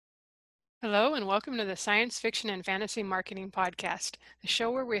Hello, and welcome to the Science Fiction and Fantasy Marketing Podcast, the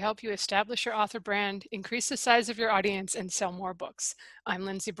show where we help you establish your author brand, increase the size of your audience, and sell more books. I'm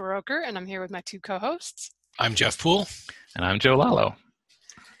Lindsay Baroker, and I'm here with my two co-hosts. I'm Jeff Poole. And I'm Joe Lalo.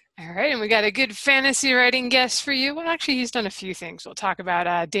 All right, and we got a good fantasy writing guest for you. Well, actually, he's done a few things. We'll talk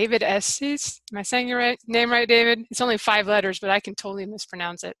about David Estes. Am I saying your name right, David? It's only 5 letters, but I can totally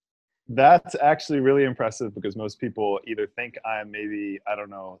mispronounce it. That's actually really impressive because most people either think I'm maybe, I don't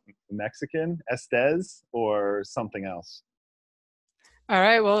know, Mexican, Estes, or something else. All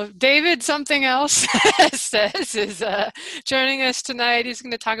right, well, David something else Estes is joining us tonight. He's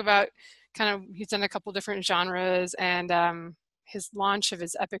going to talk about he's done a couple different genres and his launch of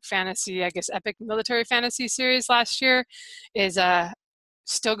his epic military fantasy series last year is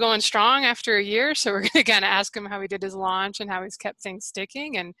still going strong after a year. So we're going to kind of ask him how he did his launch and how he's kept things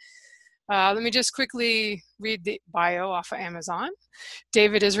sticking. And let me just quickly read the bio off of Amazon.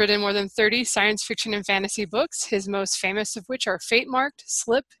 David has written more than 30 science fiction and fantasy books, his most famous of which are Fate Marked,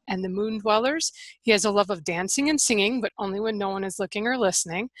 Slip, and The Moon Dwellers. He has a love of dancing and singing, but only when no one is looking or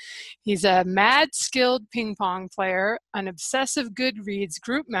listening. He's a mad skilled ping pong player, an obsessive Goodreads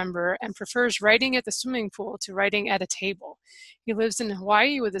group member, and prefers writing at the swimming pool to writing at a table. He lives in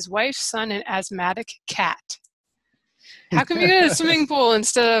Hawaii with his wife, son, and asthmatic cat. How come you go to the swimming pool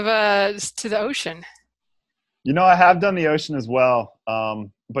instead of to the ocean? You know, I have done the ocean as well,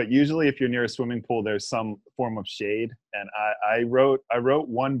 but usually if you're near a swimming pool, there's some form of shade. And I wrote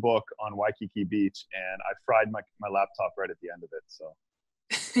one book on Waikiki Beach, and I fried my laptop right at the end of it. So.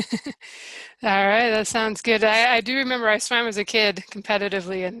 All right, that sounds good. I do remember I swam as a kid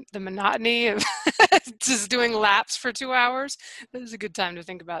competitively, and the monotony of just doing laps for 2 hours, that was a good time to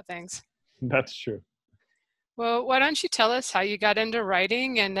think about things. That's true. Well, why don't you tell us how you got into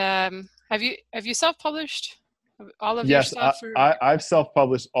writing, and have you self-published all of your stuff? Yes, I've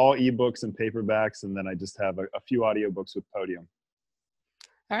self-published all ebooks and paperbacks, and then I just have a few audiobooks with Podium.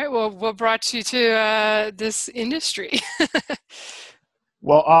 All right, well, what brought you to this industry?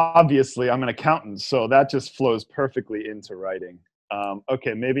 Well, obviously, I'm an accountant, so that just flows perfectly into writing.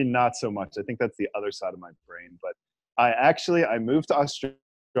 Okay, maybe not so much. I think that's the other side of my brain, but I moved to Australia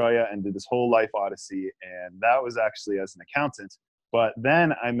and did this whole life odyssey, and that was actually as an accountant. But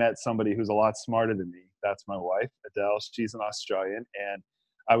then I met somebody who's a lot smarter than me. That's my wife, Adele. She's an Australian, and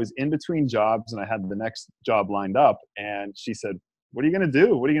I was in between jobs, and I had the next job lined up, and she said, "What are you going to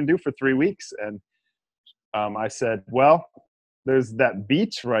do? What are you going to do for 3 weeks?" And I said, "Well, there's that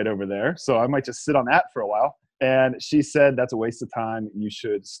beach right over there, so I might just sit on that for a while." And she said, "That's a waste of time. You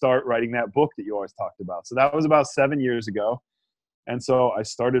should start writing that book that you always talked about." So that was about 7 years ago. And so I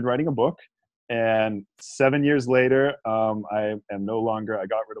started writing a book, and 7 years later, I am no longer, I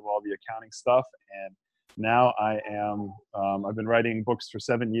got rid of all the accounting stuff, and now I've been writing books for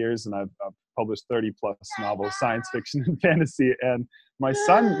 7 years, and I've published 30 plus novels, science fiction and fantasy. And my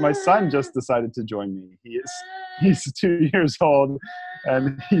son just decided to join me. He's 2 years old,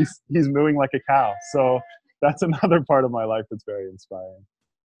 and he's mooing like a cow. So that's another part of my life that's very inspiring.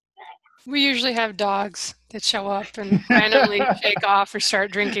 We usually have dogs that show up and randomly shake off or start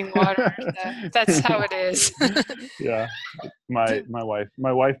drinking water. That's how it is. Yeah, my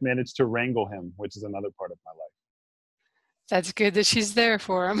wife managed to wrangle him, which is another part of my life. That's good that she's there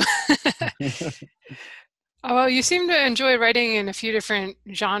for him. Oh, well, you seem to enjoy writing in a few different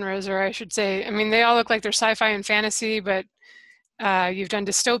genres, or I should say, I mean, they all look like they're sci-fi and fantasy, but you've done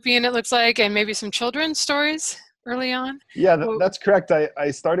dystopian, it looks like, and maybe some children's stories early on? Yeah, that's correct. I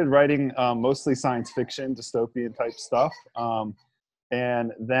started writing mostly science fiction, dystopian type stuff.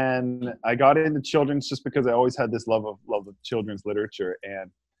 And then I got into children's just because I always had this love of children's literature. And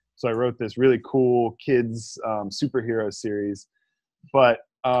so I wrote this really cool kids superhero series. But,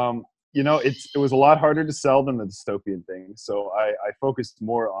 it was a lot harder to sell than the dystopian thing. So I focused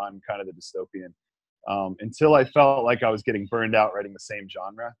more on kind of the dystopian until I felt like I was getting burned out writing the same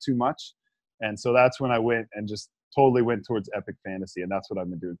genre too much. And so that's when I went and just totally went towards epic fantasy. And that's what I've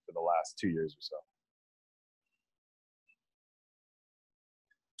been doing for the last 2 years or so.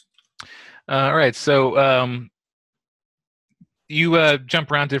 All right. So you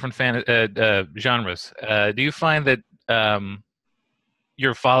jump around different genres. Do you find that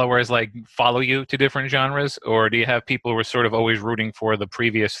your followers follow you to different genres, or do you have people who are sort of always rooting for the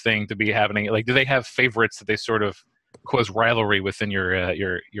previous thing to be happening? Do they have favorites that they sort of cause rivalry within your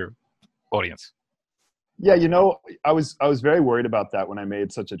audience? Yeah, I was very worried about that when I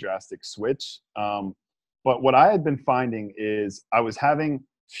made such a drastic switch. But what I had been finding is I was having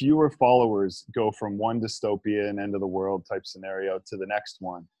fewer followers go from one dystopian end of the world type scenario to the next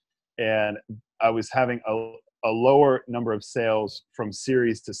one. And I was having a lower number of sales from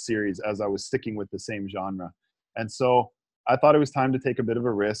series to series as I was sticking with the same genre. And so I thought it was time to take a bit of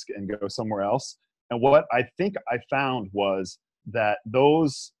a risk and go somewhere else. And what I think I found was that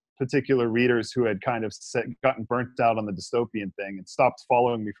those particular readers who had kind of gotten burnt out on the dystopian thing and stopped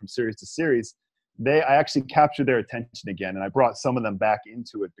following me from series to series, I actually captured their attention again. And I brought some of them back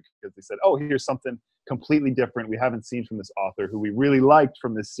into it because they said, oh, here's something completely different we haven't seen from this author who we really liked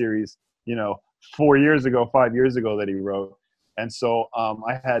from this series, 4 years ago, 5 years ago that he wrote. And so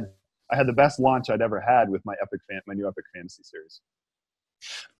I had the best launch I'd ever had with my new epic fantasy series.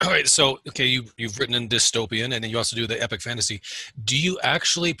 All right, so okay, you've written in dystopian, and then you also do the epic fantasy. Do you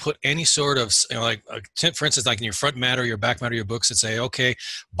actually put any sort of, for instance, like in your front matter, your back matter, your books, and say, okay,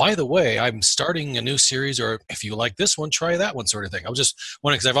 by the way, I'm starting a new series, or if you like this one, try that one, sort of thing. I was just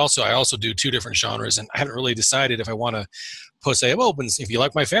wondering because I also do 2 different genres, and I haven't really decided if I want to say, well, if you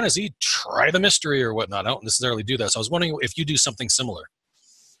like my fantasy, try the mystery or whatnot. I don't necessarily do that, so I was wondering if you do something similar.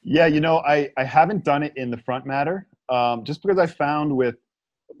 Yeah, I haven't done it in the front matter, just because I found with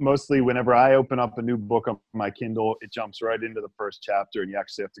mostly whenever I open up a new book on my Kindle, it jumps right into the first chapter and you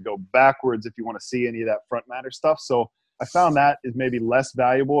actually have to go backwards if you want to see any of that front matter stuff. So I found that is maybe less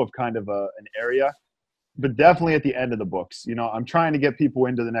valuable of kind of an area, but definitely at the end of the books. I'm trying to get people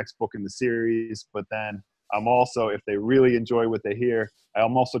into the next book in the series, but then I'm also, if they really enjoy what they hear,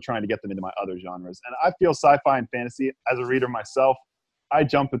 I'm also trying to get them into my other genres. And I feel sci-fi and fantasy, as a reader myself, I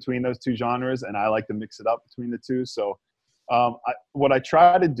jump between those 2 genres and I like to mix it up between the 2. So what I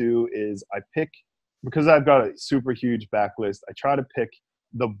try to do is I pick, because I've got a super huge backlist, I try to pick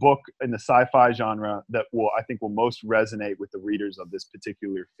the book in the sci-fi genre that I think will most resonate with the readers of this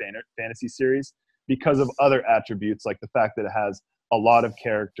particular fantasy series because of other attributes, like the fact that it has a lot of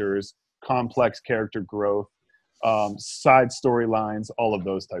characters, complex character growth, side storylines, all of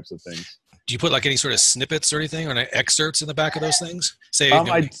those types of things. Do you put like any sort of snippets or anything, or excerpts in the back of those things? Say,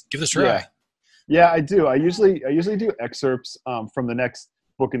 give this a try. Yeah. Yeah, I do. I usually do excerpts from the next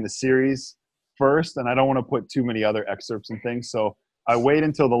book in the series first, and I don't want to put too many other excerpts and things. So I wait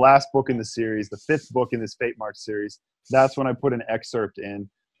until the last book in the series, the 5th book in this Fate March series. That's when I put an excerpt in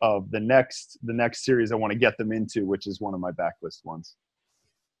of the next series I want to get them into, which is one of my backlist ones.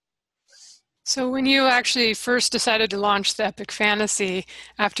 So when you actually first decided to launch the epic fantasy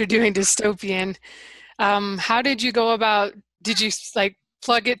after doing dystopian, how did you go about? Did you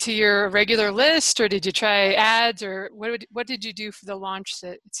plug it to your regular list, or did you try ads, or what did you do for the launch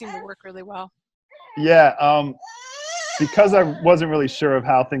that it seemed to work really well? Yeah, because I wasn't really sure of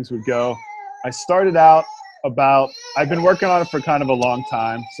how things would go, I started out I've been working on it for kind of a long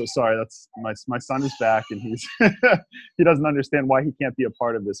time. So sorry, that's my son is back and he's he doesn't understand why he can't be a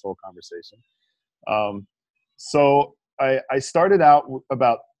part of this whole conversation. So I started out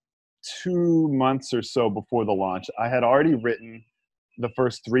about 2 months or so before the launch. I had already written the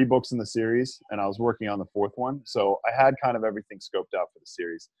first 3 books in the series, and I was working on the 4th one. So I had kind of everything scoped out for the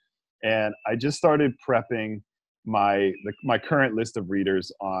series. And I just started prepping my current list of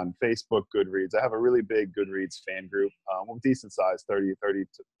readers on Facebook, Goodreads. I have a really big Goodreads fan group, decent size, 3,000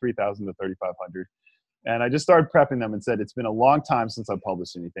 to 3,500. And I just started prepping them and said, it's been a long time since I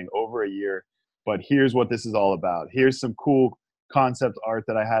published anything, over a year, but here's what this is all about. Here's some cool concept art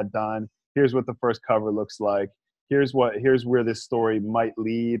that I had done. Here's what the first cover looks like. Here's where this story might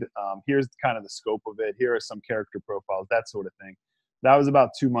lead. Here's kind of the scope of it. Here are some character profiles, that sort of thing. That was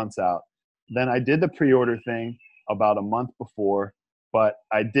about 2 months out. Then I did the pre-order thing about a month before, but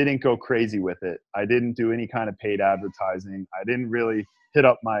I didn't go crazy with it. I didn't do any kind of paid advertising. I didn't really hit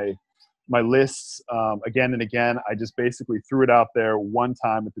up my lists again and again. I just basically threw it out there one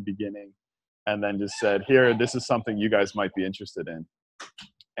time at the beginning and then just said, here, this is something you guys might be interested in.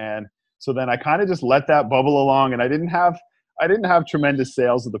 And so then I kind of just let that bubble along, and I didn't have tremendous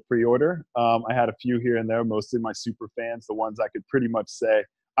sales of the pre-order. I had a few here and there, mostly my super fans, the ones I could pretty much say,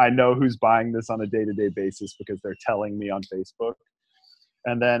 I know who's buying this on a day-to-day basis because they're telling me on Facebook.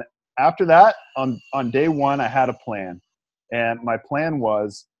 And then after that, on day 1, I had a plan. And my plan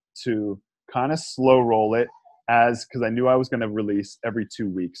was to kind of slow roll it because I knew I was going to release every 2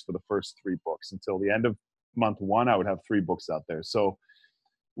 weeks for the first 3 books. Until the end of month 1, I would have 3 books out there. So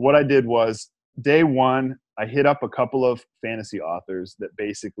what I did was, day 1, I hit up a couple of fantasy authors that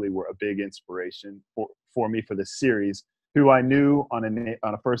basically were a big inspiration for me for this series, who I knew on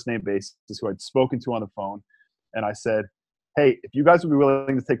a first name basis, who I'd spoken to on the phone. And I said, hey, if you guys would be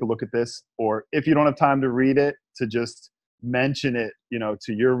willing to take a look at this, or if you don't have time to read it, to just mention it,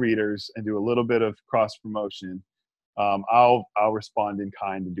 to your readers and do a little bit of cross promotion, I'll respond in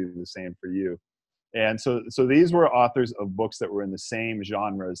kind and do the same for you. And so these were authors of books that were in the same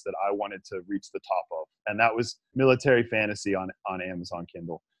genres that I wanted to reach the top of. And that was military fantasy on Amazon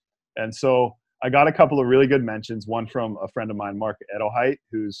Kindle. And so I got a couple of really good mentions, one from a friend of mine, Mark Edelheit,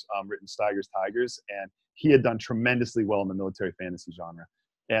 who's written Steiger's Tigers, and he had done tremendously well in the military fantasy genre.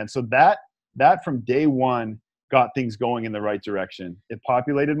 And so that from day one got things going in the right direction. It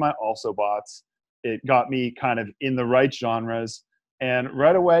populated my also bots. It got me kind of in the right genres. And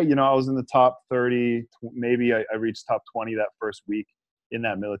right away, I was in the top 30, maybe I reached top 20 that first week in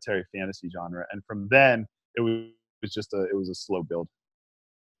that military fantasy genre. And from then, it was a slow build.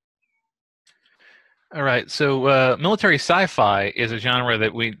 All right. So military sci-fi is a genre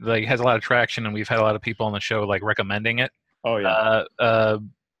that we has a lot of traction, and we've had a lot of people on the show recommending it. Oh yeah.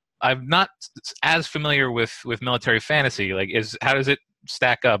 I'm not as familiar with military fantasy. How does it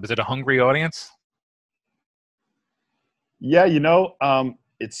stack up? Is it a hungry audience? Yeah,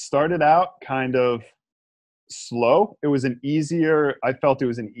 it started out kind of slow. I felt it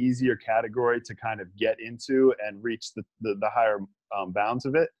was an easier category to kind of get into and reach the higher bounds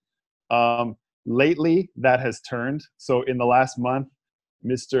of it. Lately, that has turned. So in the last month,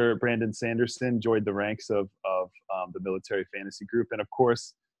 Mr. Brandon Sanderson joined the ranks of the military fantasy group. And of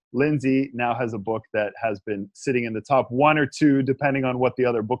course, Lindsay now has a book that has been sitting in the top 1 or 2, depending on what the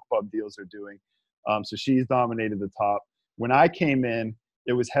other book club deals are doing. So she's dominated the top. When I came in,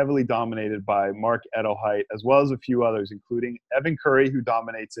 it was heavily dominated by Mark Edelheit, as well as a few others, including Evan Curry, who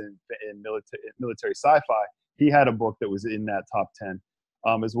dominates in military sci-fi. He had a book that was in that top 10,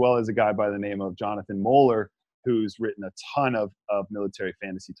 as well as a guy by the name of Jonathan Moeller, who's written a ton of military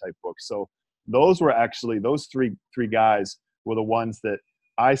fantasy type books. So those three guys were the ones that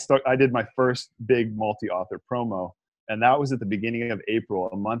I did my first big multi-author promo, and that was at the beginning of April,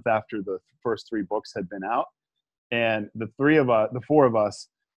 a month after the first 3 books had been out. And the 4 of us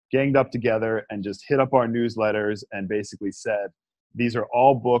ganged up together and just hit up our newsletters and basically said, these are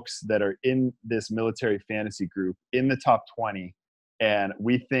all books that are in this military fantasy group in the top 20. And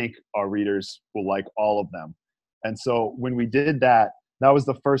we think our readers will like all of them. And so when we did that, that was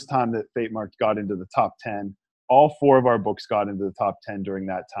the first time that Fate Marked got into the top 10. All 4 of our books got into the top 10 during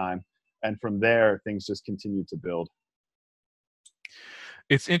that time. And from there, things just continued to build.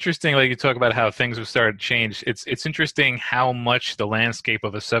 It's interesting, you talk about how things have started to change. It's interesting how much the landscape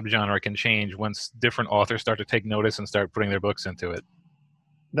of a subgenre can change once different authors start to take notice and start putting their books into it.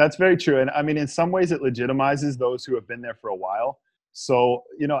 That's very true. And I mean, in some ways it legitimizes those who have been there for a while. So,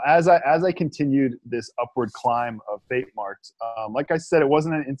 as I continued this upward climb of Fate Marked, like I said, it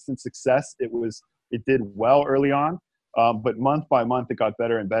wasn't an instant success. It did well early on, but month by month it got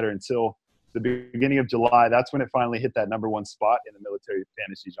better and better until the beginning of July. That's when it finally hit that #1 spot in the military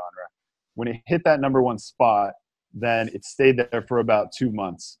fantasy genre. When it hit that #1 spot, then it stayed there for about 2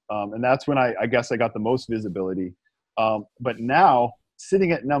 months. And that's when I guess I got the most visibility. But now,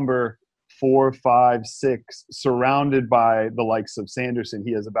 sitting at number 4, 5, 6, surrounded by the likes of Sanderson,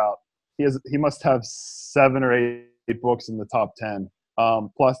 he must have 7 or 8 books in the top 10.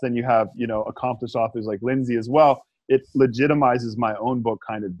 Plus then you have, accomplished authors like Lindsay as well. It legitimizes my own book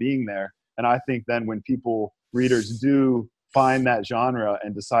kind of being there. And I think then when readers do find that genre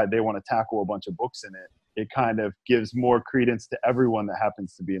and decide they want to tackle a bunch of books in it, it kind of gives more credence to everyone that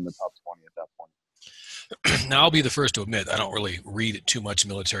happens to be in the top 20 at that point. Now, I'll be the first to admit I don't really read too much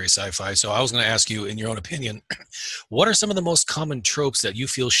military sci-fi. So I was going to ask you, in your own opinion, what are some of the most common tropes that you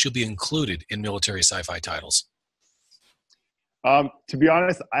feel should be included in military sci-fi titles? To be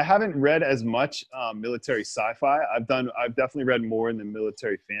honest, I haven't read as much military sci-fi. I've definitely read more in the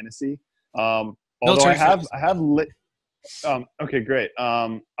military fantasy. Although I have lit. Okay, great.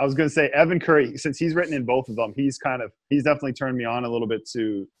 I was going to say Evan Curry, since he's written in both of them, he's definitely turned me on a little bit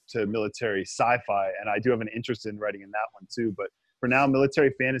to military sci-fi, and I do have an interest in writing in that one too. But for now,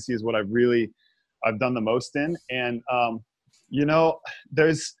 military fantasy is what I've done the most in. And you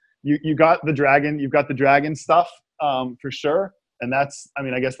got the dragon stuff for sure, and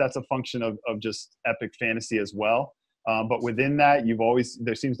I guess that's a function of just epic fantasy as well. But within that,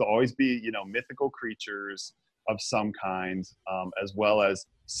 there seems to always be, mythical creatures of some kind, as well as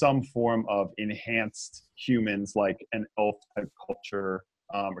some form of enhanced humans, like an elf type culture,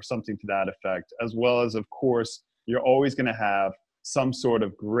 or something to that effect, as well as, of course, you're always going to have some sort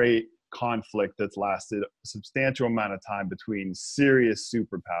of great conflict that's lasted a substantial amount of time between serious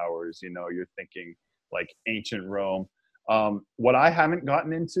superpowers. You're thinking like ancient Rome. What I haven't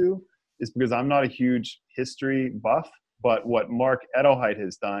gotten into is because I'm not a huge history buff, But what Mark Edelheit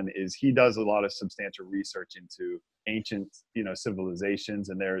has done is he does a lot of substantial research into ancient, civilizations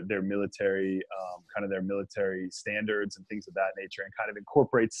and their military, kind of their military standards and things of that nature, and kind of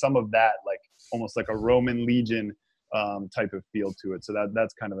incorporates some of that, like almost like a Roman legion type of feel to it. So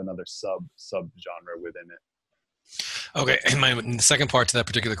that's kind of another sub genre within it. Okay, and the second part to that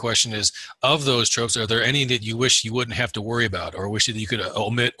particular question is, of those tropes, are there any that you wish you wouldn't have to worry about, or wish that you could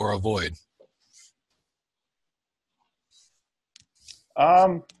omit or avoid?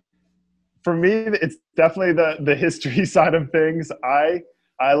 For me, it's definitely the history side of things.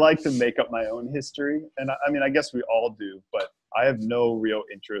 I like to make up my own history, and I mean, I guess we all do, but I have no real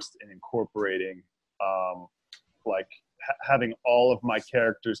interest in incorporating, like having all of my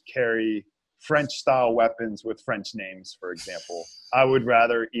characters carry French-style weapons with French names, for example. I would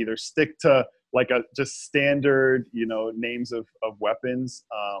rather either stick to like just standard, names of weapons,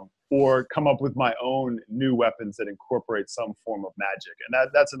 or come up with my own new weapons that incorporate some form of magic. And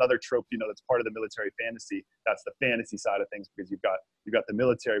that's another trope, that's part of the military fantasy. That's the fantasy side of things, because you've got the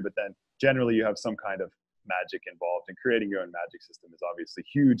military, but then generally you have some kind of magic involved. And creating your own magic system is obviously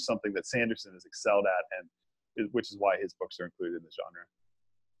huge, something that Sanderson has excelled at, and which is why his books are included in the genre.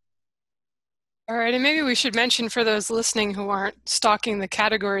 All right, and maybe we should mention for those listening who aren't stalking the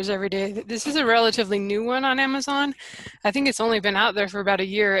categories every day that this is a relatively new one on Amazon. I think it's only been out there for about a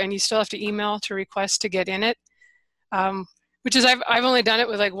year, and you still have to email to request to get in it. Which is, I've only done it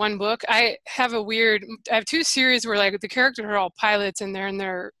with like one book. I have two series where like the characters are all pilots and they're in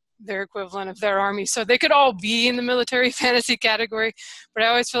their equivalent of their army, so they could all be in the military fantasy category. But I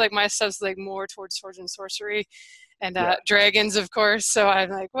always feel like my stuff's like more towards swords and sorcery. And dragons, of course. So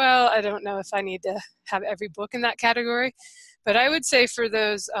I'm like, well, I don't know if I need to have every book in that category. But I would say for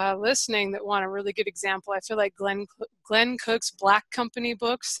those listening that want a really good example, I feel like Glenn Cook's Black Company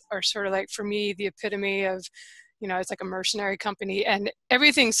books are sort of like, for me, the epitome of, it's like a mercenary company. And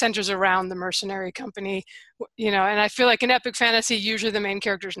everything centers around the mercenary company, and I feel like in epic fantasy, usually the main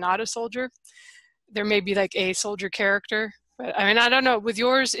character is not a soldier. There may be like a soldier character. But I mean, I don't know. With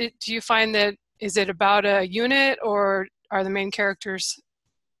yours, do you find that, is it about a unit, or are the main characters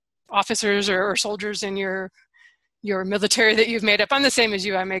officers or soldiers in your military that you've made up? I'm the same as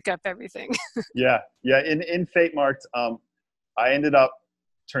you. I make up everything. Yeah. In Fate Marked, I ended up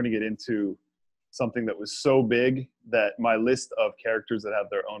turning it into something that was so big that my list of characters that have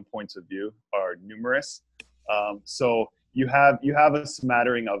their own points of view are numerous. So you have a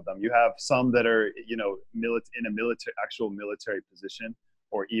smattering of them. You have some that are in a actual military position,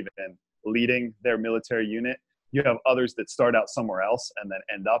 or even leading their military unit. You have others that start out somewhere else and then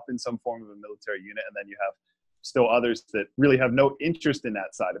end up in some form of a military unit. And then you have still others that really have no interest in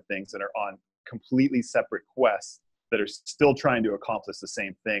that side of things and are on completely separate quests that are still trying to accomplish the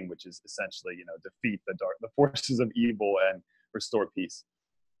same thing, which is essentially, defeat the forces of evil and restore peace.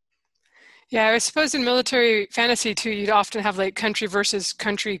 Yeah, I suppose in military fantasy too, you'd often have like country versus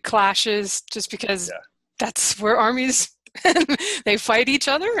country clashes, just because that's where armies they fight each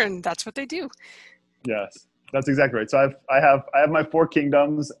other, and that's what they do. Yes, that's exactly right. So I have my 4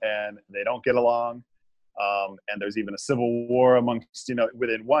 kingdoms, and they don't get along. And there's even a civil war amongst,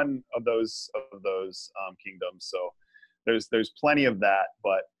 within one of those kingdoms. So there's plenty of that.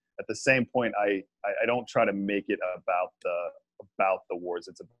 But at the same point, I don't try to make it about the wars.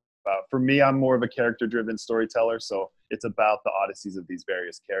 It's about, for me, I'm more of a character-driven storyteller. So it's about the odysseys of these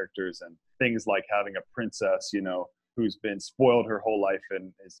various characters, and things like having a princess, who's been spoiled her whole life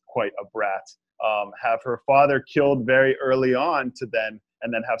and is quite a brat, have her father killed very early on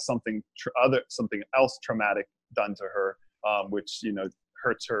and then have something else traumatic done to her, which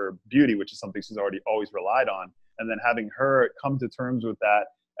hurts her beauty, which is something she's always relied on, and then having her come to terms with that,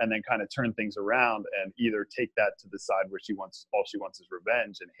 and then kind of turn things around and either take that to the side where all she wants is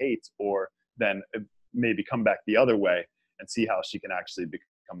revenge and hate, or then maybe come back the other way and see how she can actually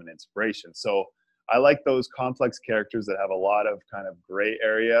become an inspiration. So I like those complex characters that have a lot of kind of gray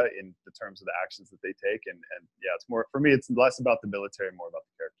area in the terms of the actions that they take. And it's more, for me, it's less about the military, more about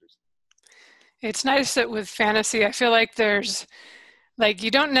the characters. It's nice that with fantasy, I feel like there's like,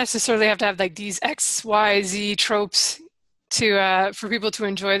 you don't necessarily have to have like these X, Y, Z tropes for people to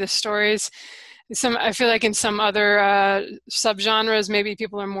enjoy the stories. I feel like in some other subgenres, maybe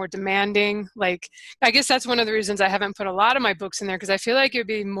people are more demanding. Like, I guess that's one of the reasons I haven't put a lot of my books in there, because I feel like it would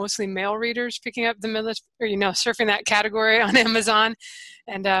be mostly male readers picking up the military, surfing that category on Amazon.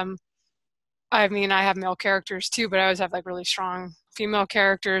 And I mean, I have male characters too, but I always have like really strong female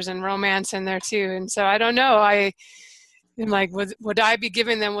characters and romance in there too. And so I don't know. I'm like, would I be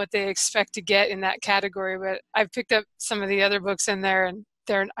giving them what they expect to get in that category? But I've picked up some of the other books in there, and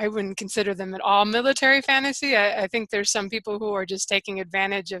I wouldn't consider them at all military fantasy. I think there's some people who are just taking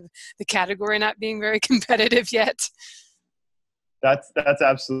advantage of the category not being very competitive yet. That's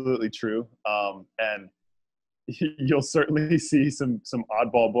absolutely true. And you'll certainly see some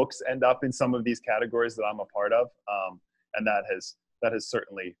oddball books end up in some of these categories that I'm a part of, and that has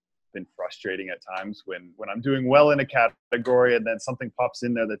certainly been frustrating at times when I'm doing well in a category and then something pops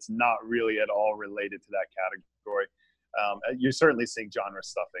in there that's not really at all related to that category. You're certainly seeing genre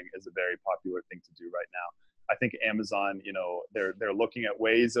stuffing is a very popular thing to do right now. I think Amazon, they're looking at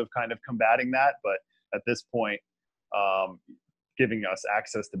ways of kind of combating that, but at this point, giving us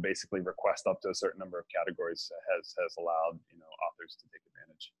access to basically request up to a certain number of categories has allowed authors to take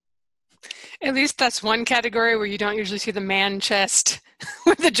advantage. At least that's one category where you don't usually see the man chest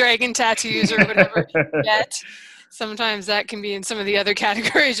with the dragon tattoos or whatever yet. Sometimes that can be in some of the other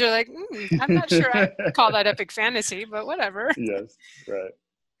categories. You're like, I'm not sure I call that epic fantasy, but whatever. Yes, right.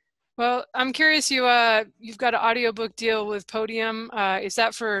 Well, I'm curious, you've got an audiobook deal with Podium. Is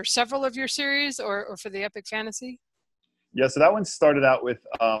that for several of your series or for the epic fantasy? Yeah, so that one started out with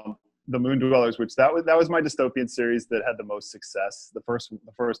the Moon Dwellers, which that was my dystopian series that had the most success. The first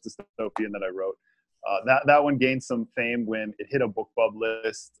dystopian that I wrote. That one gained some fame when it hit a BookBub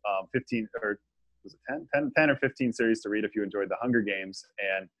list, 15 or was it 10 or 15 series to read if you enjoyed the Hunger Games,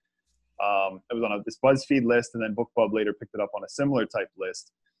 and it was on this BuzzFeed list, and then BookBub later picked it up on a similar type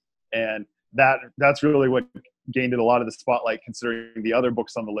list, and that's really what gained it a lot of the spotlight, considering the other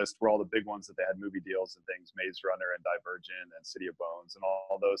books on the list were all the big ones that they had movie deals and things, Maze Runner and Divergent and City of Bones and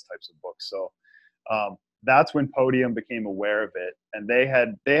all those types of books. So that's when Podium became aware of it, and they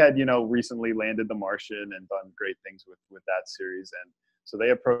had recently landed The Martian and done great things with that series, and so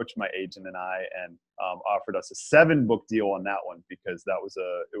they approached my agent and I and offered us a 7-book deal on that one, because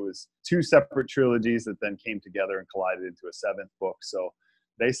it was 2 separate trilogies that then came together and collided into a 7th book. So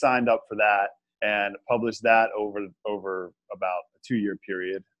they signed up for that and published that over about a 2-year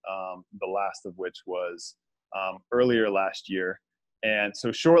period, the last of which was earlier last year. And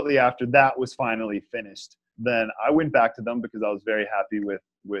so shortly after that was finally finished, then I went back to them because I was very happy with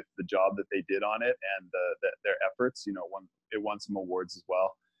the job that they did on it and their efforts. It won some awards as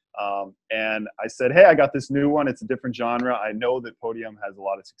well. And I said, hey, I got this new one. It's a different genre. I know that Podium has a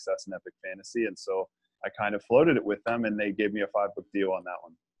lot of success in epic fantasy. And so I kind of floated it with them, and they gave me a 5-book deal on that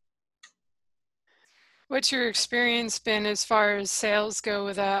one. What's your experience been as far as sales go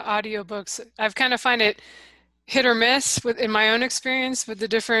with audiobooks? I've kind of find it hit or miss in my own experience with the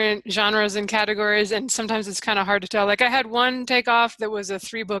different genres and categories, and sometimes it's kind of hard to tell. Like I had one take off that was a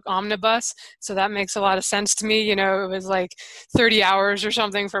 3-book omnibus, so that makes a lot of sense to me. It was like 30 hours or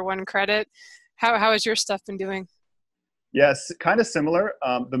something for one credit. How has your stuff been doing? Yes, kind of similar.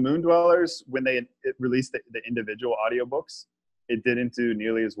 The Moon Dwellers, when it released the individual audiobooks, it didn't do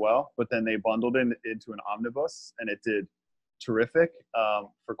nearly as well, but then they bundled it into an omnibus, and it did terrific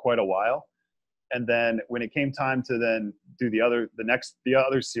for quite a while. And then when it came time to then do the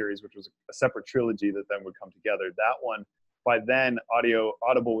other series, which was a separate trilogy that then would come together, that one, by then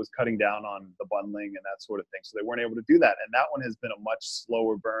Audible was cutting down on the bundling and that sort of thing, so they weren't able to do that. And that one has been a much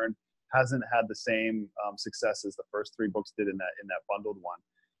slower burn, hasn't had the same success as the first 3 books did in that bundled one.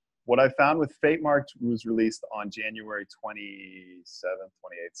 What I found with Fate Marked was released on January 27th,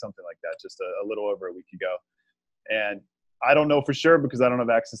 28th, something like that, just a little over a week ago. And I don't know for sure because I don't have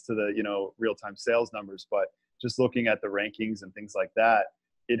access to the real-time sales numbers, but just looking at the rankings and things like that,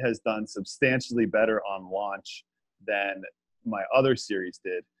 it has done substantially better on launch than my other series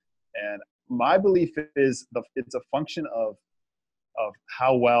did. And my belief is it's a function of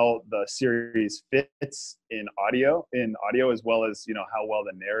how well the series fits in audio, as well as how well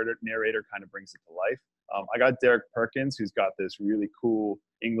the narrator kind of brings it to life. I got Derek Perkins, who's got this really cool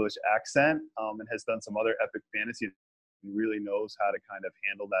English accent, and has done some other epic fantasy and really knows how to kind of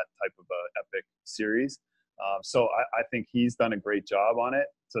handle that type of epic series. So I think he's done a great job on it.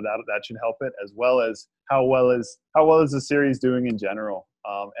 So that should help it, as well as how well is the series doing in general.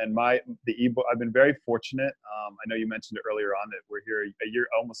 And the ebook, I've been very fortunate. I know you mentioned it earlier on that we're here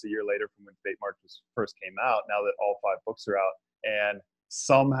almost a year later from when Fate Marked first came out. Now that all 5 books are out, and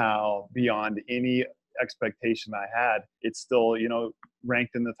somehow beyond any expectation I had, it's still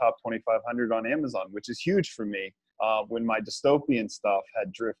ranked in the top 2,500 on Amazon, which is huge for me. When my dystopian stuff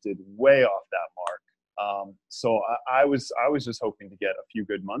had drifted way off that mark. So I was just hoping to get a few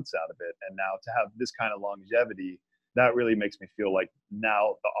good months out of it, and now to have this kind of longevity, that really makes me feel like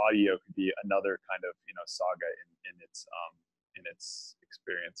now the audio could be another kind of saga in its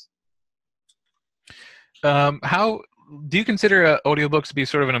experience. How do you consider audiobooks to be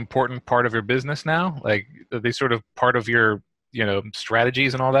sort of an important part of your business now? Like, are they sort of part of your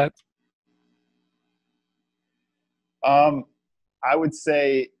strategies and all that? I would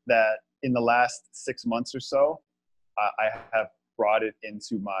say that in the last 6 months or so, I have brought it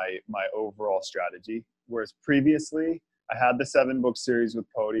into my overall strategy. Whereas previously, I had the 7-book series with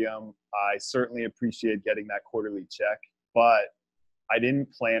Podium. I certainly appreciate getting that quarterly check, but I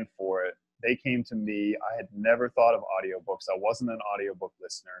didn't plan for it. They came to me. I had never thought of audiobooks. I wasn't an audiobook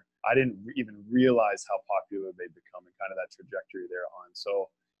listener. I didn't even realize how popular they'd become and kind of that trajectory they're on. So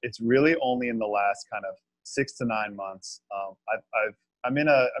it's really only in the last kind of 6 to 9 months. I'm in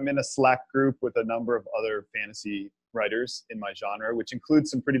a Slack group with a number of other fantasy writers in my genre, which includes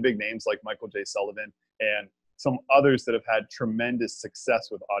some pretty big names like Michael J. Sullivan and some others that have had tremendous success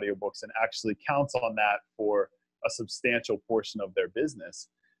with audiobooks and actually counts on that for a substantial portion of their business.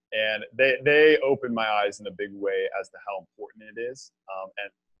 And they opened my eyes in a big way as to how important it is,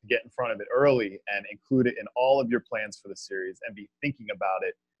 and get in front of it early and include it in all of your plans for the series and be thinking about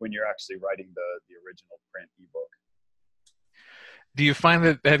it when you're actually writing the original print ebook. Do you find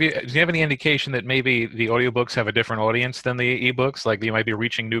that, do you have any indication that maybe the audiobooks have a different audience than the ebooks? Like you might be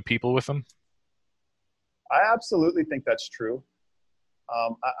reaching new people with them? I absolutely think that's true.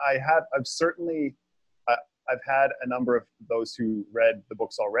 I've had a number of those who read the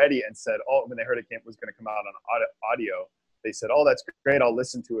books already and said, oh, when they heard it was going to come out on audio, they said, oh, that's great, I'll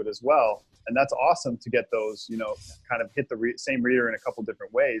listen to it as well. And that's awesome to get those, kind of hit the same reader in a couple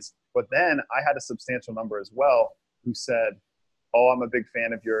different ways. But then I had a substantial number as well who said, oh, I'm a big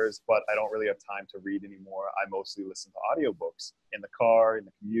fan of yours, but I don't really have time to read anymore. I mostly listen to audiobooks in the car, in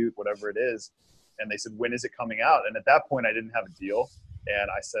the commute, whatever it is. And they said, when is it coming out? And at that point, I didn't have a deal.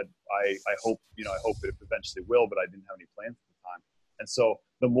 And I said, I hope it eventually will, but I didn't have any plans at the time. And so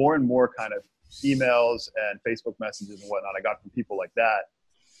the more and more kind of emails and Facebook messages and whatnot I got from people like that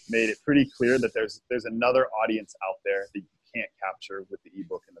made it pretty clear that there's another audience out there that you can't capture with the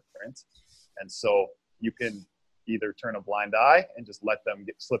ebook and the print. And so you can either turn a blind eye and just let them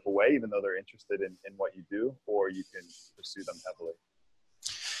slip away, even though they're interested in what you do, or you can pursue them heavily.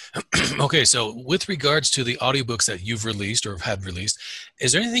 Okay, so with regards to the audiobooks that you've released or have had released,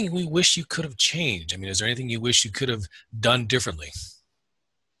 is there anything we wish you could have changed? I mean, is there anything you wish you could have done differently?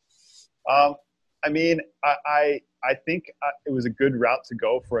 I think it was a good route to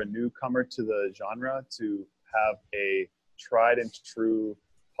go for a newcomer to the genre to have a tried and true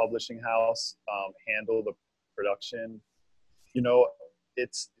publishing house handle the production.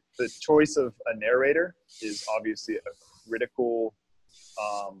 It's the choice of a narrator is obviously a critical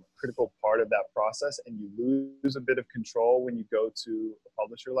part of that process, and you lose a bit of control when you go to a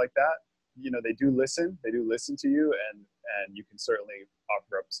publisher like that. They do listen to you, and you can certainly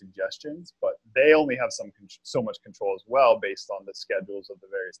offer up suggestions, but they only have so much control as well based on the schedules of the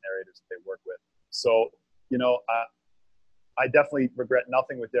various narrators that they work with. So, I definitely regret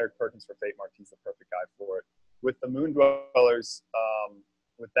nothing with Derek Perkins for Fate Mark. He's the perfect guy for it. With the Moon Dwellers,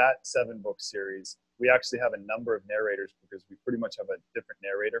 with that 7-book series, we actually have a number of narrators because we pretty much have a different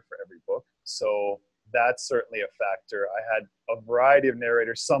narrator for every book. So that's certainly a factor. I had a variety of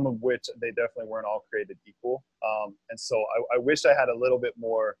narrators, some of which they definitely weren't all created equal. And so I wish I had a little bit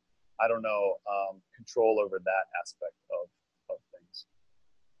more, control over that aspect of things.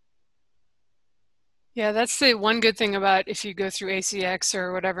 Yeah, that's the one good thing about if you go through ACX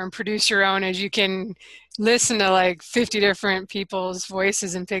or whatever and produce your own is you can listen to like 50 different people's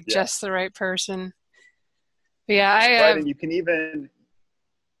voices and pick just the right person. But yeah, right, and you can even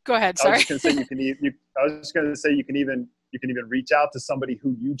go ahead. Sorry. I was just going to say you can even reach out to somebody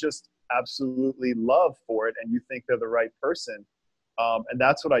who you just absolutely love for it, and you think they're the right person. And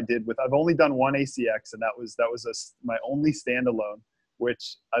that's what I did with. I've only done one ACX, and that was my only standalone,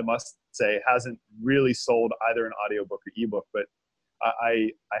 which I must say hasn't really sold either an audiobook or ebook. But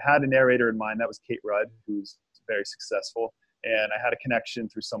I had a narrator in mind. That was Kate Rudd, who's very successful. And I had a connection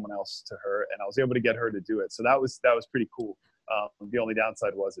through someone else to her, and I was able to get her to do it. So that was pretty cool. The only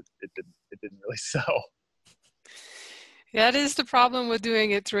downside was it didn't really sell. That is the problem with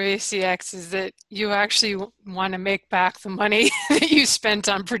doing it through ACX, is that you actually want to make back the money that you spent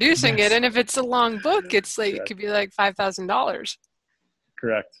on producing it. And if it's a long book, it's like it could be like $5,000.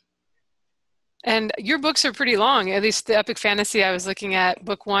 Correct. And your books are pretty long. At least the epic fantasy I was looking at,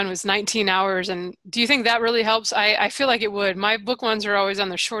 book 1 was 19 hours. And do you think that really helps? I feel like it would. My book ones are always on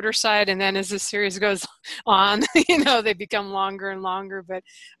the shorter side. And then as the series goes on, they become longer and longer. But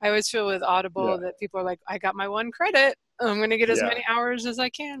I always feel with Audible that people are like, I got my 1 credit. I'm going to get as many hours as I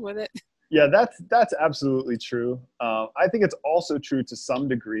can with it. Yeah, that's absolutely true. I think it's also true to some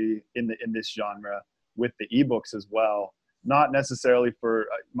degree in this genre with the ebooks as well. not necessarily for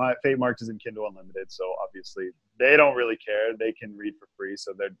my Fate March is in Kindle Unlimited, so obviously they don't really care. They can read for free,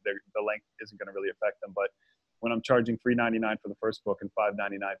 so the length isn't going to really affect them. But when I'm charging $3.99 for the first book and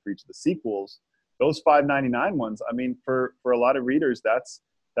 $5.99 for each of the sequels, those $5.99 ones, I mean, for a lot of readers, that's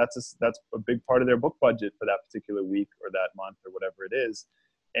a big part of their book budget for that particular week or that month or whatever it is.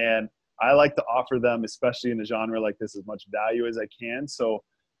 And I like to offer them, especially in a genre like this, as much value as I can. So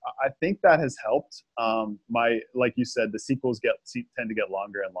I think that has helped. Like you said, the sequels tend to get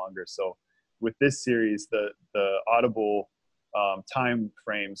longer and longer. So with this series, the Audible time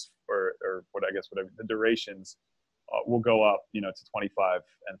frames or whatever the durations will go up, to 25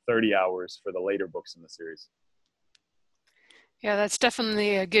 and 30 hours for the later books in the series. Yeah, that's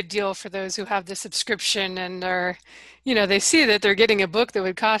definitely a good deal for those who have the subscription and are, they see that they're getting a book that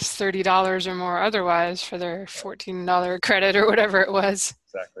would cost $30 or more otherwise for their $14 credit or whatever it was.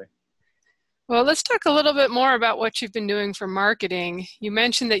 Exactly. Well, let's talk a little bit more about what you've been doing for marketing. You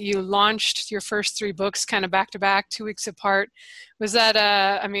mentioned that you launched your first 3 books kind of back to back, 2 weeks apart. Was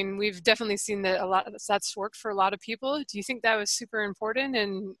that, we've definitely seen that that's worked for a lot of people. Do you think that was super important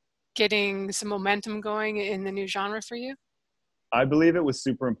in getting some momentum going in the new genre for you? I believe it was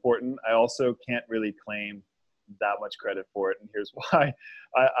super important. I also can't really claim that much credit for it, and here's why.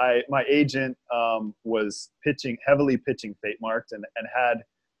 My agent was heavily pitching Fate Marked and had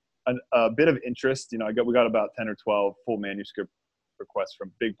a bit of interest. We got about 10 or 12 full manuscript requests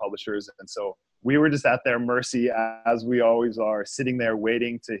from big publishers, and so we were just at their mercy, as we always are, sitting there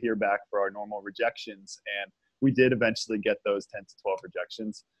waiting to hear back for our normal rejections. And we did eventually get those 10 to 12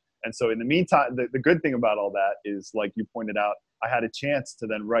 rejections. And so in the meantime, the good thing about all that is, like you pointed out, I had a chance to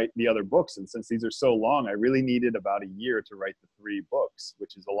then write the other books. And since these are so long, I really needed about a year to write the 3 books,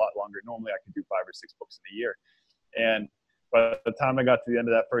 which is a lot longer. Normally I could do 5 or 6 books in a year. And by the time I got to the end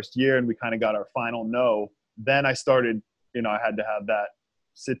of that first year and we kind of got our final no, then I started, I had to have that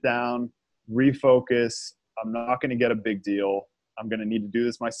sit down, refocus. I'm not going to get a big deal. I'm going to need to do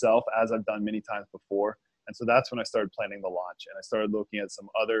this myself, as I've done many times before. And so that's when I started planning the launch, and I started looking at some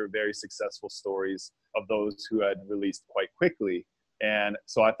other very successful stories of those who had released quite quickly. And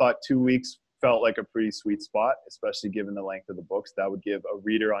so I thought 2 weeks felt like a pretty sweet spot, especially given the length of the books. That would give a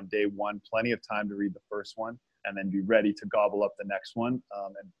reader on day 1 plenty of time to read the first one and then be ready to gobble up the next one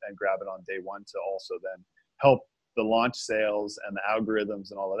and grab it on day 1 to also then help the launch sales and the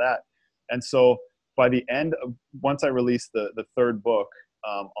algorithms and all of that. And so by the end of, once I released the 3rd book,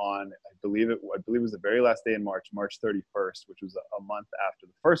 on, I believe it was the very last day in March 31st, which was a month after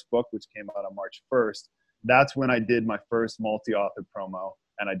the first book, which came out on March 1st. That's when I did my first multi-author promo,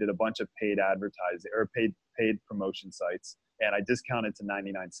 and I did a bunch of paid advertising or paid promotion sites, and I discounted to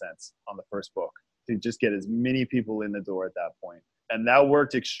 99 cents on the first book to just get as many people in the door at that point. And that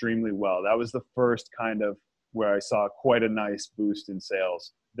worked extremely well. That was the first kind of where I saw quite a nice boost in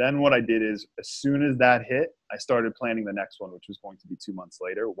sales. Then what I did is, as soon as that hit, I started planning the next one, which was going to be 2 months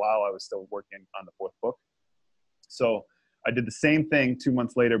later while I was still working on the 4th book. So I did the same thing 2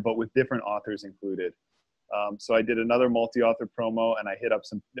 months later, but with different authors included. So I did another multi-author promo, and I hit up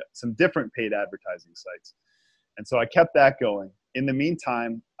some different paid advertising sites. And so I kept that going. In the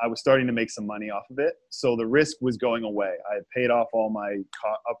meantime, I was starting to make some money off of it. So the risk was going away. I had paid off all my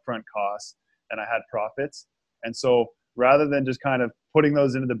upfront costs, and I had profits. And so rather than just kind of putting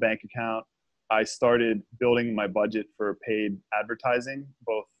those into the bank account, I started building my budget for paid advertising,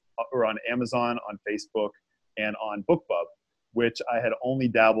 both on Amazon, on Facebook, and on BookBub, which I had only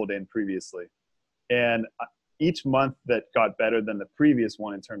dabbled in previously. And each month that got better than the previous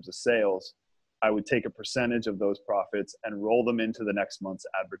one in terms of sales, I would take a percentage of those profits and roll them into the next month's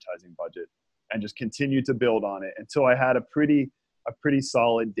advertising budget and just continue to build on it until I had a pretty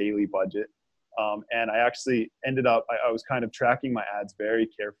solid daily budget. And I actually ended up, I was kind of tracking my ads very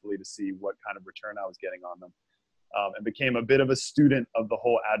carefully to see what kind of return I was getting on them, and became a bit of a student of the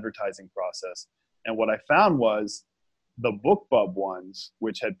whole advertising process. And what I found was the BookBub ones,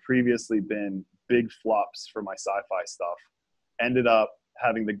 which had previously been big flops for my sci-fi stuff, ended up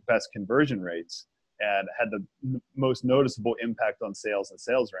having the best conversion rates and had the most noticeable impact on sales and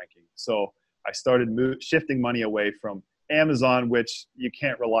sales ranking. So I started shifting money away from Amazon, which you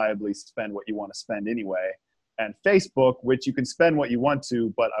can't reliably spend what you want to spend anyway, and Facebook, which you can spend what you want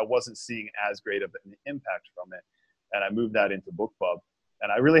to, but I wasn't seeing as great of an impact from it. And I moved that into BookBub,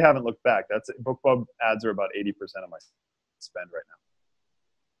 and I really haven't looked back. BookBub ads are about 80% of my spend right now.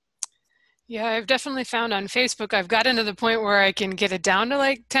 Yeah, I've definitely found on Facebook, I've gotten to the point where I can get it down to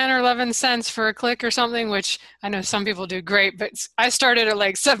like 10 or 11 cents for a click or something, which I know some people do great, but I started at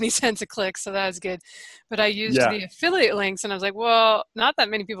like 70 cents a click, so that's good. But I used the affiliate links, and I was like, well, not that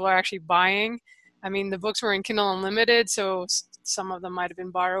many people are actually buying. I mean, the books were in Kindle Unlimited, so some of them might have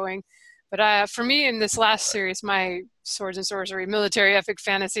been borrowing. But for me, in this last series, my swords and sorcery, military, epic,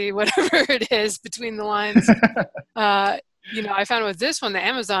 fantasy, whatever it is between the lines, I found with this one, the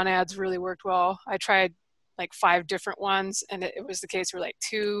Amazon ads really worked well. I tried like 5 different ones, and it was the case where like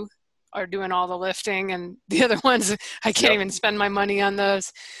 2 are doing all the lifting, and the other ones, I can't even spend my money on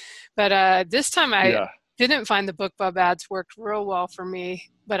those. But this time I didn't find the BookBub ads worked real well for me,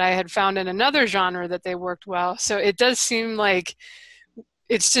 but I had found in another genre that they worked well. So it does seem like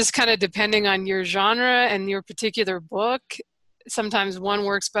it's just kind of depending on your genre and your particular book. Sometimes one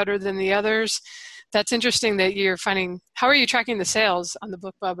works better than the others. That's interesting that you're finding. How are you tracking the sales on the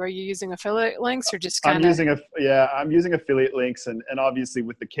BookBub? Are you using affiliate links or just kind of? I'm using affiliate links, and obviously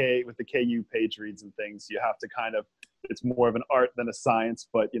with the KU page reads and things, you have to kind of, it's more of an art than a science,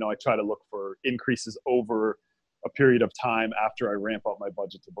 but I try to look for increases over a period of time after I ramp up my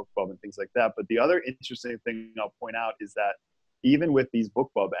budget to BookBub and things like that. But the other interesting thing I'll point out is that even with these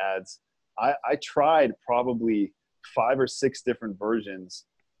BookBub ads, I tried probably 5 or 6 different versions,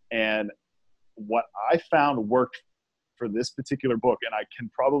 and what I found worked for this particular book, and I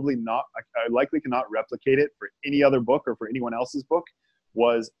likely cannot replicate it for any other book or for anyone else's book,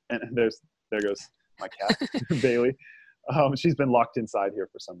 was, and there goes my cat, Bailey. She's been locked inside here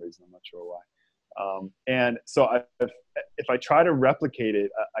for some reason. I'm not sure why. And so if I try to replicate it,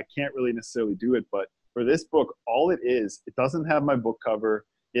 I can't really necessarily do it. But for this book, all it doesn't have my book cover.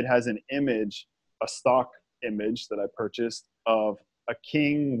 It has an image, a stock image that I purchased of a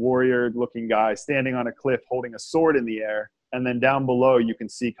king warrior looking guy standing on a cliff holding a sword in the air. And then down below, you can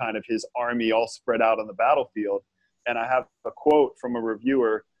see kind of his army all spread out on the battlefield. And I have a quote from a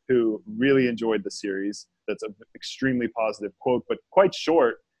reviewer who really enjoyed the series. That's an extremely positive quote, but quite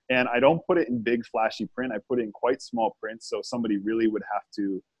short. And I don't put it in big flashy print. I put it in quite small print. So somebody really would have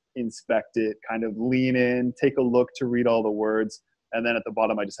to inspect it, kind of lean in, take a look to read all the words. And then at the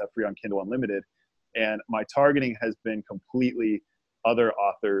bottom, I just have free on Kindle Unlimited. And my targeting has been completely other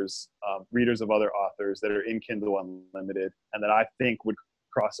authors, readers of other authors that are in Kindle Unlimited and that I think would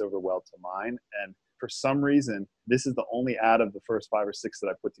cross over well to mine. And for some reason, this is the only ad of the first 5 or 6 that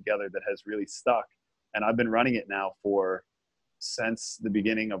I put together that has really stuck. And I've been running it now since the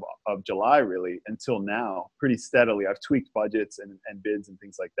beginning of July, really, until now, pretty steadily. I've tweaked budgets and bids and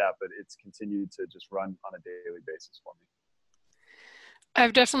things like that, but it's continued to just run on a daily basis for me.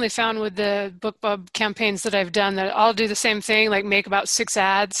 I've definitely found with the BookBub campaigns that I've done that I'll do the same thing, like make about 6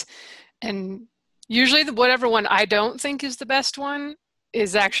 ads. And usually whatever one I don't think is the best one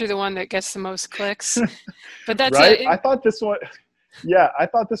is actually the one that gets the most clicks. But that's right. I thought this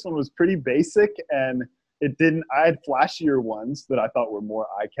one was pretty basic, and it didn't. I had flashier ones that I thought were more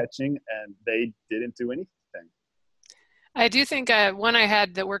eye-catching, and they didn't do anything. I do think one I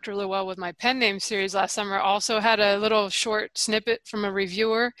had that worked really well with my pen name series last summer also had a little short snippet from a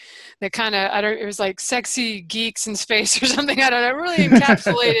reviewer that kind of, it was like sexy geeks in space or something. I don't know, it really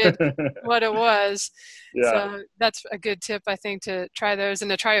encapsulated what it was. Yeah. So that's a good tip, I think, to try those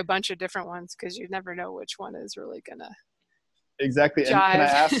and to try a bunch of different ones, because you never know which one is really going to exactly. jive.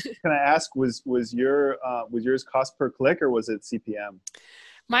 And can I ask, was yours cost per click or was it CPM?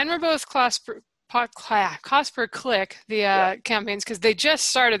 Mine were both cost per click, the campaigns, because they just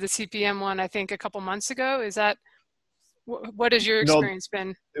started the CPM one, I think, a couple months ago. Is that, what has your experience been?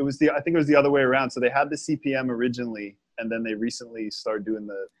 I think it was the other way around. So they had the CPM originally, and then they recently started doing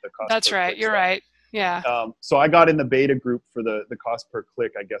the cost. That's right. You're right. Yeah. So I got in the beta group for the cost per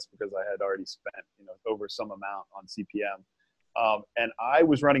click, I guess, because I had already spent over some amount on CPM. And I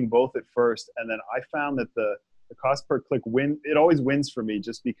was running both at first, and then I found that the cost per click it always wins for me,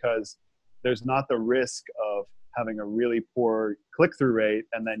 just because there's not the risk of having a really poor click-through rate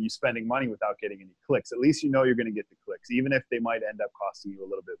and then you spending money without getting any clicks. At least you're going to get the clicks, even if they might end up costing you a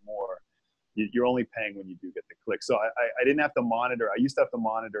little bit more. You're only paying when you do get the clicks. So I didn't have to monitor. I used to have to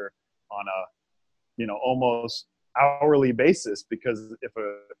monitor on a almost hourly basis, because if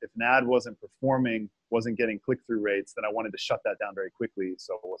an ad wasn't performing, wasn't getting click-through rates, then I wanted to shut that down very quickly,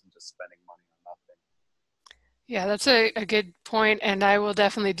 so I wasn't just spending money on nothing. Yeah, that's a good point, and I will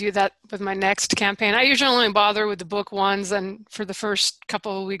definitely do that with my next campaign. I usually only bother with the book ones and for the first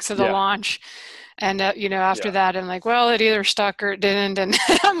couple of weeks of the launch, and after that, I'm like, well, it either stuck or it didn't, and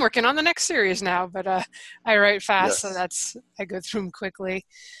I'm working on the next series now. But I write fast, so I go through them quickly.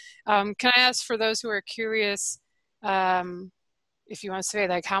 Can I ask, for those who are curious, if you want to say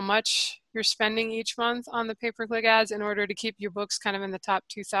like how much you're spending each month on the pay-per-click ads in order to keep your books kind of in the top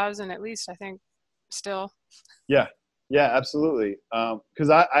 2,000 at least, I think, still? Yeah, absolutely. Because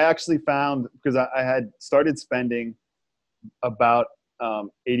I actually found, because I had started spending about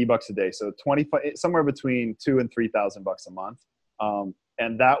 $80 a day. So 25, somewhere between $2,000 and $3,000 a month.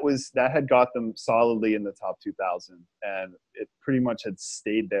 And that had got them solidly in the top 2,000, and it pretty much had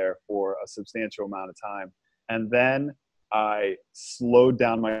stayed there for a substantial amount of time. And then I slowed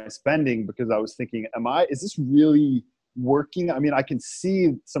down my spending because I was thinking, is this really working? I mean, I can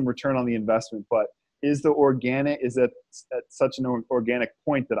see some return on the investment, but is it at such an organic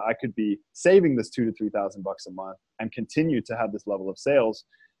point that I could be saving this $2,000 to $3,000 a month and continue to have this level of sales,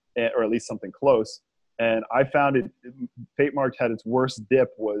 or at least something close? And I found Fate Mark had its worst dip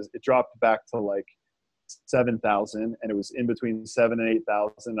it dropped back to like 7,000, and it was in between 7 and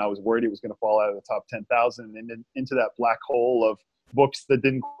 8,000. I was worried it was going to fall out of the top 10,000 and then into that black hole of books that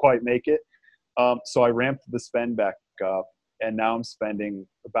didn't quite make it. So I ramped the spend back up, and now I'm spending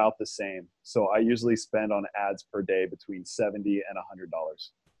about the same. So I usually spend on ads per day between $70 and $100.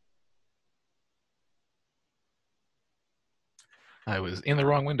 I was in the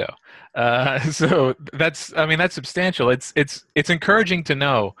wrong window. So that's substantial. It's encouraging to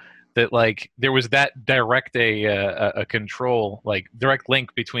know that like there was that direct a control, like direct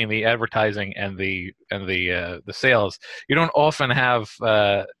link between the advertising and the sales. You don't often have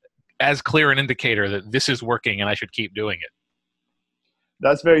as clear an indicator that this is working and I should keep doing it.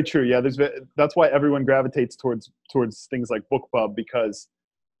 That's very true. Yeah, that's why everyone gravitates towards things like BookBub, because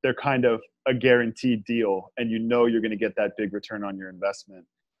they're kind of a guaranteed deal, and you're going to get that big return on your investment.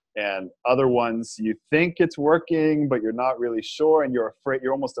 And other ones, you think it's working, but you're not really sure, and you're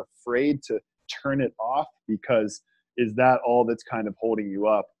almost afraid to turn it off, because is that all that's kind of holding you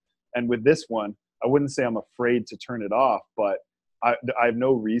up? And with this one, I wouldn't say I'm afraid to turn it off, but I have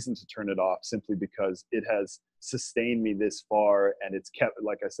no reason to turn it off, simply because it has sustained me this far, and it's kept,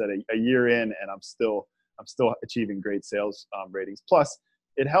 like I said, a year in, and I'm still achieving great sales ratings. Plus,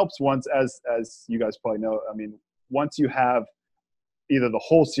 it helps once, as you guys probably know, I mean, once you have either the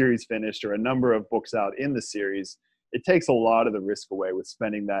whole series finished or a number of books out in the series, it takes a lot of the risk away with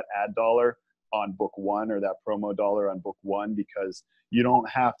spending that ad dollar on book one or that promo dollar on book one, because you don't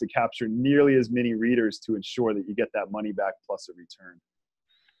have to capture nearly as many readers to ensure that you get that money back plus a return.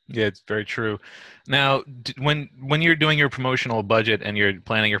 Yeah, it's very true. Now, when you're doing your promotional budget and you're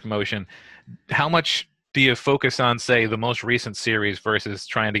planning your promotion, how much do you focus on, say, the most recent series versus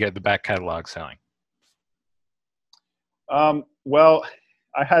trying to get the back catalog selling? Well,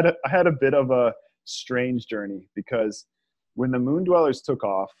 I had a bit of a strange journey, because when the Moon Dwellers took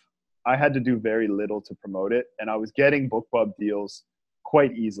off, I had to do very little to promote it, and I was getting BookBub deals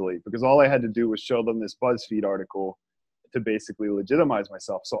quite easily, because all I had to do was show them this BuzzFeed article to basically legitimize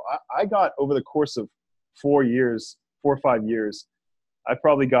myself. So I got, over the course of 4 or 5 years, I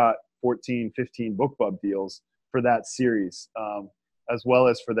probably got 14, 15 BookBub deals for that series, as well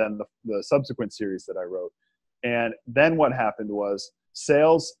as for then the subsequent series that I wrote. And then what happened was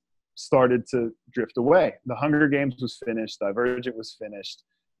sales started to drift away. The Hunger Games was finished. Divergent was finished.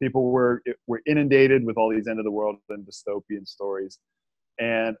 People were inundated with all these end of the world and dystopian stories.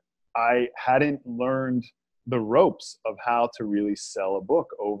 And I hadn't learned the ropes of how to really sell a book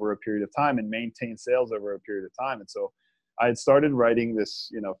over a period of time and maintain sales over a period of time. And so I had started writing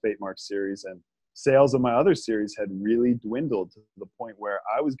this, Fate Mark series, and sales of my other series had really dwindled to the point where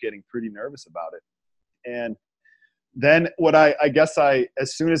I was getting pretty nervous about it. And then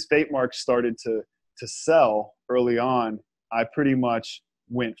as soon as Fate Mark started to sell early on, I pretty much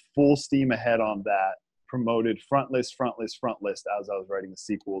went full steam ahead on that, promoted front list as I was writing the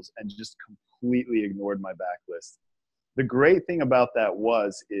sequels, and just completely ignored my backlist. The great thing about that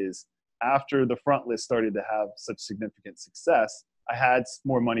is after the front list started to have such significant success, I had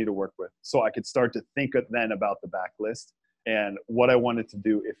more money to work with. So I could start to think then about the backlist and what I wanted to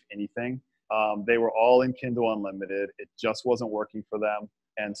do, if anything. They were all in Kindle Unlimited. It just wasn't working for them.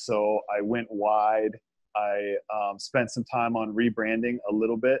 And so I went wide. I spent some time on rebranding a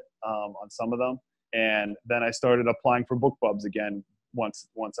little bit on some of them. And then I started applying for BookBubs again once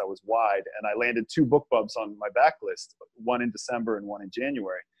I was wide. And I landed 2 BookBubs on my backlist, one in December and one in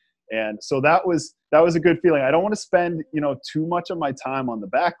January. And so that was a good feeling. I don't want to spend, too much of my time on the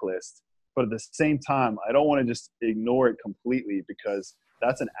backlist, but at the same time, I don't want to just ignore it completely, because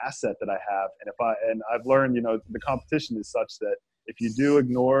that's an asset that I have. And I've learned, the competition is such that if you do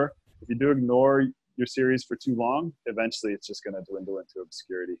ignore your series for too long, eventually it's just going to dwindle into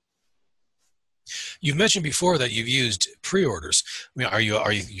obscurity. You've mentioned before that you've used pre-orders. I mean, are you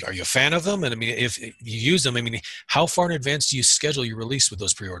a fan of them? And I mean, if you use them, I mean, how far in advance do you schedule your release with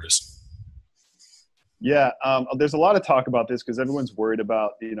those pre-orders? Yeah, there's a lot of talk about this because everyone's worried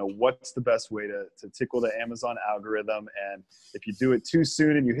about, what's the best way to tickle the Amazon algorithm. And if you do it too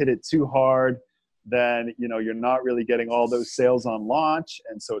soon and you hit it too hard, then, you're not really getting all those sales on launch.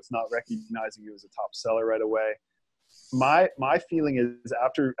 And so it's not recognizing you as a top seller right away. My feeling is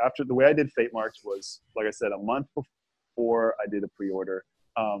after the way I did Fate March was, like I said, a month before I did a pre-order.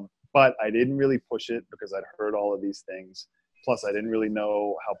 But I didn't really push it because I'd heard all of these things. Plus, I didn't really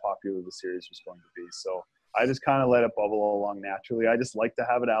know how popular the series was going to be. So I just kind of let it bubble along naturally. I just like to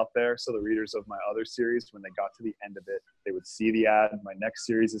have it out there so the readers of my other series, when they got to the end of it, they would see the ad. My next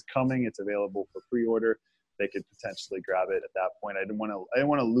series is coming. It's available for pre-order. They could potentially grab it at that point. I didn't want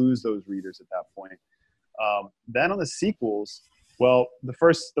to lose those readers at that point. Then on the sequels, well, the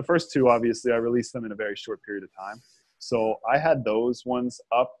first two, obviously, I released them in a very short period of time. So I had those ones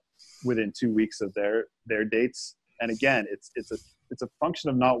up within 2 weeks of their dates. And again, it's a function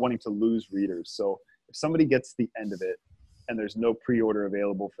of not wanting to lose readers. So if somebody gets to the end of it and there's no pre-order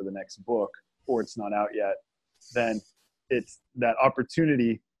available for the next book, or it's not out yet, then it's that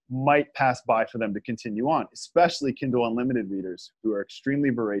opportunity might pass by for them to continue on, especially Kindle Unlimited readers who are extremely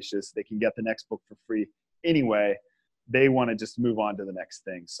voracious. They can get the next book for free anyway. They want to just move on to the next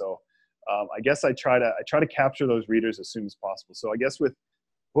thing. So I guess I try to capture those readers as soon as possible. So I guess with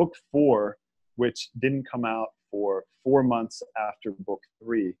book 4, which didn't come out for 4 months after book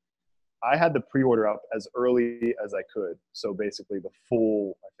 3, I had the pre-order up as early as I could. So basically the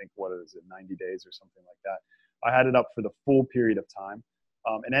full, I think, 90 days or something like that. I had it up for the full period of time,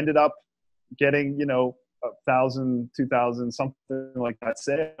 and ended up getting, 1,000, 2,000, something like that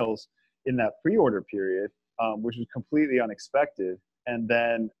sales in that pre-order period, which was completely unexpected. And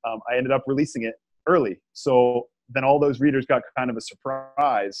then I ended up releasing it early. So then all those readers got kind of a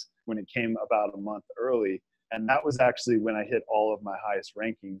surprise when it came about a month early. And that was actually when I hit all of my highest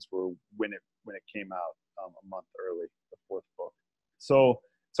rankings, were when it came out a month early, the 4th book. So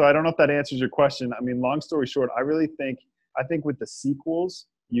I don't know if that answers your question. I mean, long story short, I think with the sequels,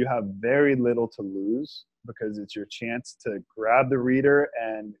 you have very little to lose because it's your chance to grab the reader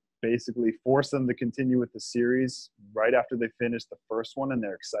and basically force them to continue with the series right after they finish the first one and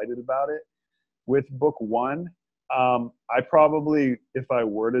they're excited about it. With book 1, I probably, if I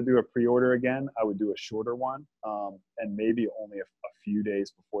were to do a pre-order again, I would do a shorter one, and maybe only a few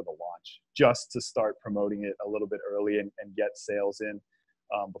days before the launch, just to start promoting it a little bit early and get sales in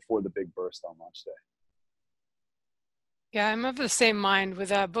before the big burst on launch day. Yeah, I'm of the same mind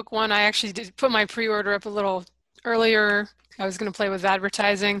with book 1. I actually did put my pre-order up a little earlier. I was going to play with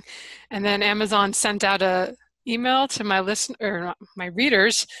advertising, and then Amazon sent out a email to my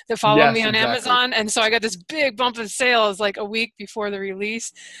readers that follow me Yes, on exactly. Amazon, and so I got this big bump of sales like a week before the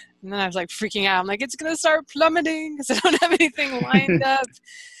release, and then I was like freaking out. I'm like, it's going to start plummeting because I don't have anything lined up.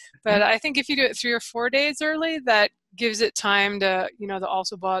 But I think if you do it 3 or 4 days early, that gives it time to, the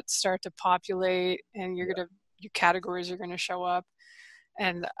also bots start to populate, and your categories are going to show up.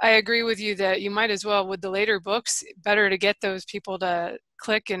 And I agree with you that you might as well, with the later books, better to get those people to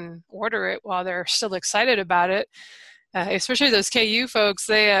click and order it while they're still excited about it. Especially those KU folks,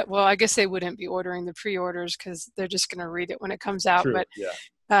 I guess they wouldn't be ordering the pre-orders because they're just going to read it when it comes out. True, But,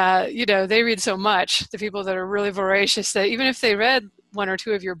 yeah. they read so much, the people that are really voracious, that even if they read 1 or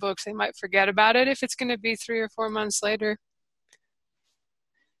 2 of your books, they might forget about it if it's going to be 3 or 4 months later.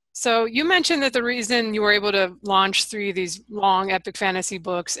 So you mentioned that the reason you were able to launch 3 of these long epic fantasy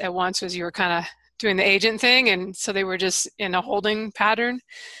books at once was you were kind of doing the agent thing, and so they were just in a holding pattern.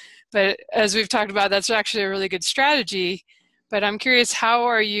 But as we've talked about, that's actually a really good strategy. But I'm curious, how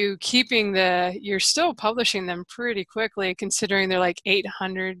are you keeping you're still publishing them pretty quickly considering they're like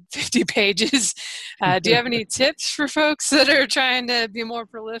 850 pages. Do you have any tips for folks that are trying to be more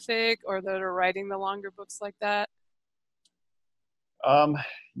prolific or that are writing the longer books like that?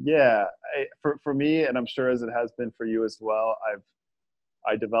 Yeah, for me, and I'm sure as it has been for you as well,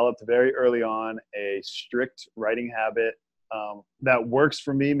 I developed very early on a strict writing habit that works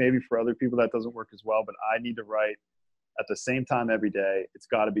for me. Maybe for other people that doesn't work as well, but I need to write at the same time every day. It's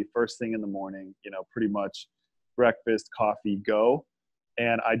got to be first thing in the morning, pretty much breakfast, coffee, go.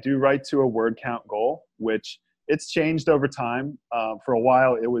 And I do write to a word count goal, which it's changed over time. For a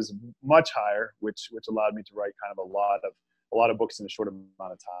while, it was much higher, which allowed me to write kind of a lot of books in a short amount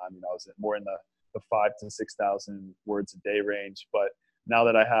of time. I was more in the 5,000 to 6,000 words a day range. But now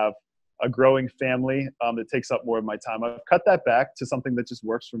that I have a growing family that takes up more of my time, I've cut that back to something that just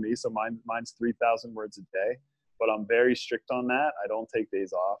works for me. So mine's 3,000 words a day, but I'm very strict on that. I don't take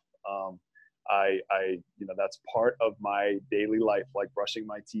days off. That's part of my daily life, like brushing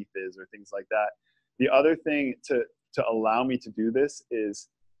my teeth or things like that. The other thing to allow me to do this is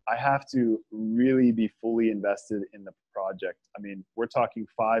I have to really be fully invested in the project. I mean, we're talking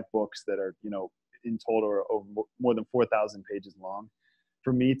 5 books that are, in total are over more than 4,000 pages long.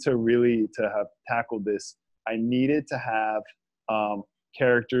 for me to really to have tackled this, I needed to have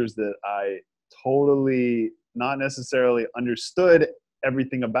characters that I totally not necessarily understood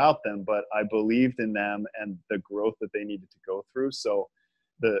everything about them, but I believed in them and the growth that they needed to go through. So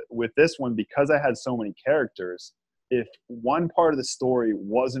with this one, because I had so many characters, if one part of the story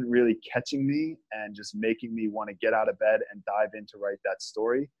wasn't really catching me and just making me want to get out of bed and dive in to write that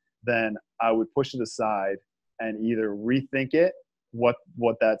story, then I would push it aside and either rethink it, what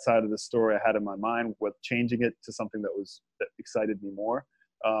that side of the story I had in my mind, with changing it to something that excited me more,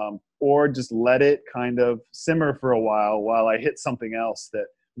 or just let it kind of simmer for a while I hit something else that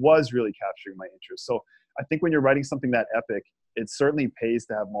was really capturing my interest. So I think when you're writing something that epic, it certainly pays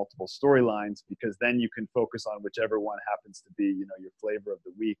to have multiple storylines, because then you can focus on whichever one happens to be, your flavor of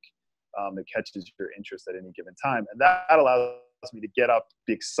the week, that catches your interest at any given time. And that allows me to get up,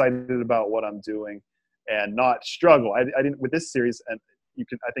 be excited about what I'm doing, and not struggle. I didn't with this series, and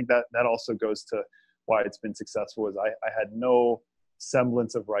I think that also goes to why it's been successful, is I had no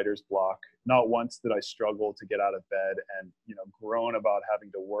semblance of writer's block. Not once did I struggle to get out of bed and, groan about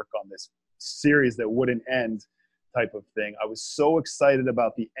having to work on this series that wouldn't end type of thing. I was so excited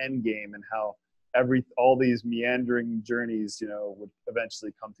about the end game and how all these meandering journeys, would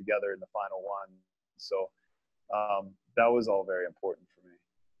eventually come together in the final one. So that was all very important for me.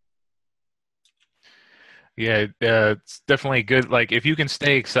 Yeah, it's definitely good. Like, if you can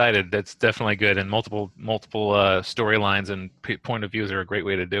stay excited, that's definitely good. And multiple storylines and point of views are a great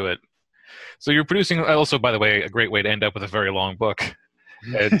way to do it. So you're producing, also, by the way, a great way to end up with a very long book.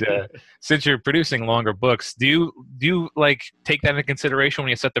 And since you're producing longer books, do you like take that into consideration when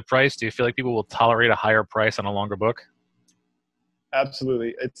you set the price? Do you feel like people will tolerate a higher price on a longer book?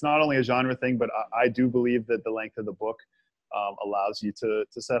 Absolutely. It's not only a genre thing, but I do believe that the length of the book allows you to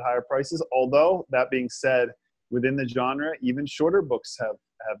set higher prices. Although, that being said, within the genre, even shorter books have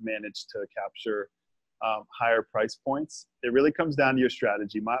managed to capture higher price points. It really comes down to your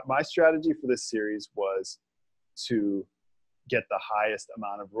strategy. My strategy for this series was to get the highest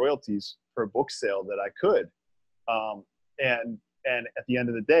amount of royalties per book sale that I could. And at the end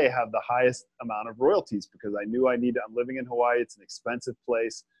of the day, have the highest amount of royalties, because I knew I'm living in Hawaii. It's an expensive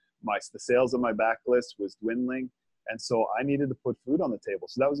place. The sales of my backlist was dwindling. And so I needed to put food on the table.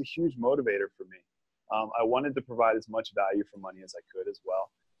 So that was a huge motivator for me. I wanted to provide as much value for money as I could as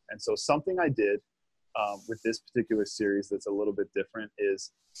well. And so something I did with this particular series that's a little bit different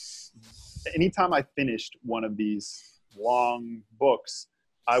is, anytime I finished one of these long books,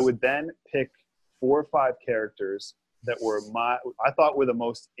 I would then pick 4 or 5 characters that I thought were the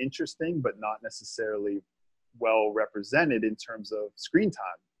most interesting, but not necessarily well represented in terms of screen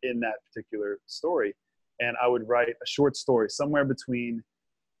time in that particular story. And I would write a short story somewhere between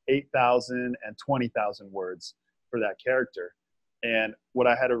 8,000 and 20,000 words for that character. And what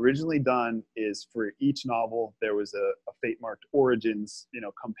I had originally done is, for each novel, there was a fate-marked origins,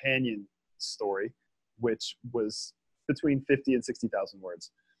 companion story, which was between 50 and 60,000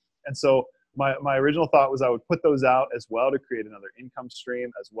 words. And so my original thought was I would put those out as well to create another income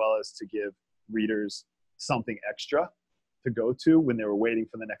stream, as well as to give readers something extra to go to when they were waiting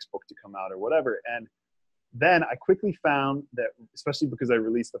for the next book to come out or whatever. And then I quickly found that, especially because I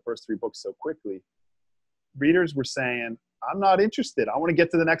released the first 3 books so quickly, readers were saying, I'm not interested. I want to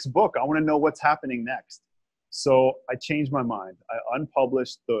get to the next book. I want to know what's happening next. So I changed my mind. I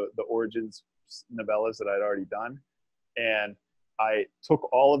unpublished the origins novellas that I'd already done. And I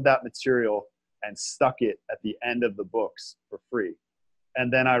took all of that material and stuck it at the end of the books for free.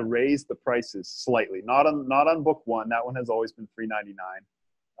 And then I raised the prices slightly. Not on book 1. That one has always been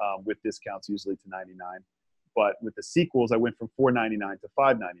 $3.99, with discounts usually to $99. But with the sequels, I went from $4.99 to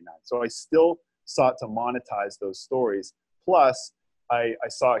 $5.99. So I still sought to monetize those stories. Plus, I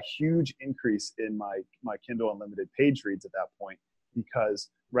saw a huge increase in my Kindle Unlimited page reads at that point, because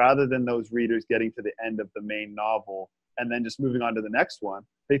rather than those readers getting to the end of the main novel and then just moving on to the next one,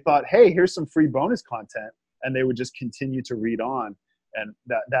 they thought, hey, here's some free bonus content, and they would just continue to read on. And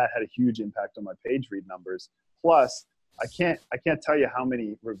that had a huge impact on my page read numbers. Plus, I can't tell you how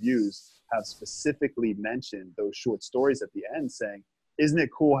many reviews have specifically mentioned those short stories at the end, saying, isn't it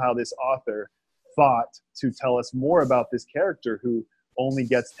cool how this author thought to tell us more about this character who only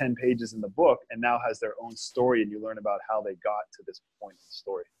gets 10 pages in the book and now has their own story, and you learn about how they got to this point in the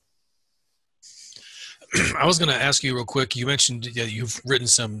story. I was going to ask you real quick. You mentioned you've written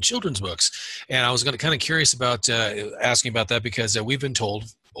some children's books, and I was kind of curious about asking about that, because we've been told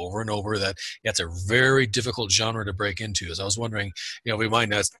over and over that it's a very difficult genre to break into. So I was wondering, if you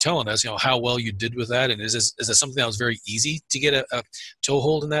mind telling us, how well you did with that, and is this something that was very easy to get a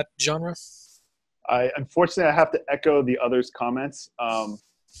toehold in that genre? Unfortunately, I have to echo the others' comments.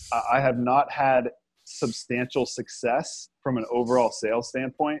 I have not had substantial success from an overall sales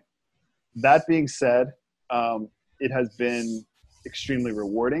standpoint. That being said, it has been extremely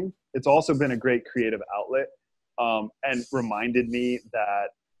rewarding. It's also been a great creative outlet, and reminded me that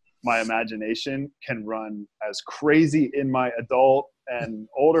my imagination can run as crazy in my adult and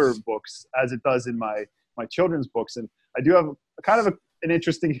older books as it does in my children's books. And I do have an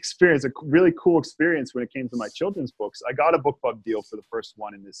interesting experience, a really cool experience when it came to my children's books. I got a book club deal for the first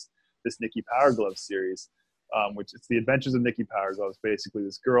one in this Nikki Power Glove series, which it's the Adventures of Nikki Power Gloves. Basically,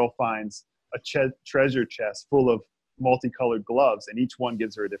 this girl finds a treasure chest full of multicolored gloves, and each one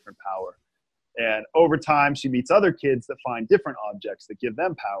gives her a different power. And over time, she meets other kids that find different objects that give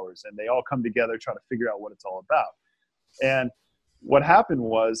them powers, and they all come together, try to figure out what it's all about. And what happened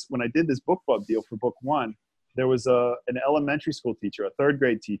was, when I did this book club deal for book one, there was an elementary school teacher, a third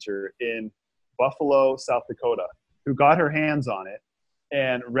grade teacher in Buffalo, South Dakota, who got her hands on it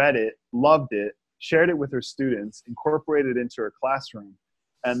and read it, loved it, shared it with her students, incorporated it into her classroom.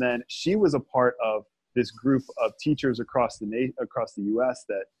 And then she was a part of this group of teachers across the U.S.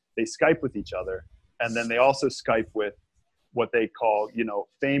 that they Skype with each other. And then they also Skype with what they call,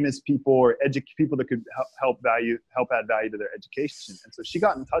 famous people or people that could help add value to their education. And so she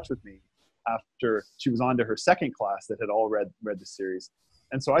got in touch with me after she was on to her second class that had all read the series.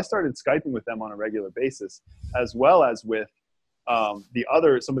 And so I started Skyping with them on a regular basis, as well as with some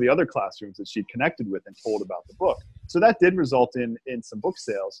of the other classrooms that she'd connected with and told about the book. So that did result in some book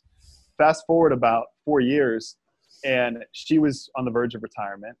sales. Fast forward about 4 years, and she was on the verge of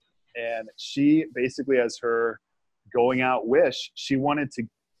retirement. And she basically, as her going out wish, she wanted to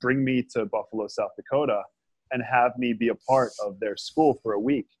bring me to Buffalo, South Dakota, and have me be a part of their school for a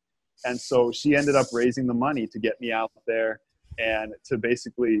week. And so she ended up raising the money to get me out there and to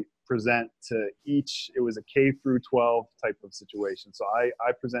basically present to each. It was a K through 12 type of situation. So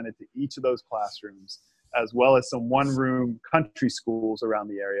I presented to each of those classrooms, as well as some one-room country schools around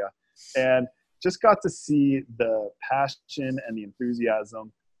the area, and just got to see the passion and the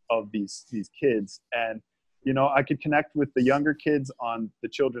enthusiasm of these kids. And I could connect with the younger kids on the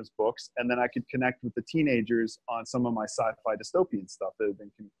children's books, and then I could connect with the teenagers on some of my sci-fi dystopian stuff that had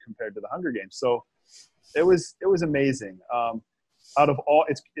been compared to the Hunger Games. So it was amazing. Out of all,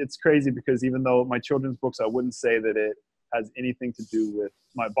 it's crazy because even though my children's books, I wouldn't say that it has anything to do with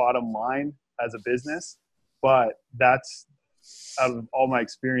my bottom line as a business, but that's, out of all my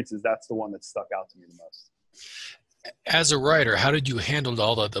experiences, that's the one that stuck out to me the most. As a writer, how did you handle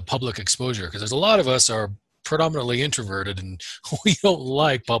all the public exposure? Because there's a lot of us are predominantly introverted and we don't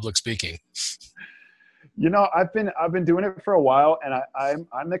like public speaking. I've been doing it for a while, and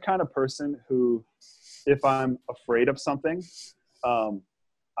I'm the kind of person who, if I'm afraid of something,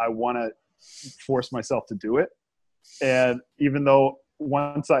 I want to force myself to do it. And even though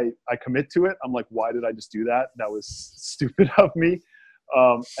once I commit to it, I'm like, why did I just do that? That was stupid of me.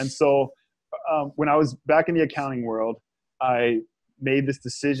 And so when I was back in the accounting world, I made this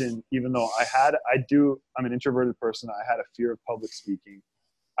decision, even though I'm an introverted person. I had a fear of public speaking.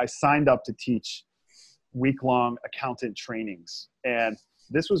 I signed up to teach week-long accountant trainings. And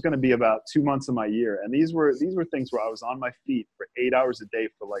this was going to be about 2 months of my year. And these were things where I was on my feet for 8 hours a day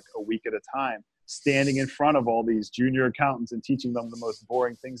for like a week at a time, standing in front of all these junior accountants and teaching them the most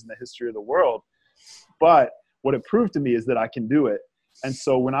boring things in the history of the world. But what it proved to me is that I can do it. And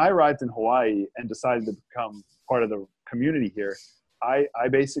so when I arrived in Hawaii and decided to become part of the community here, I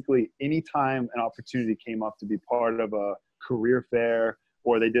basically, anytime an opportunity came up to be part of a career fair,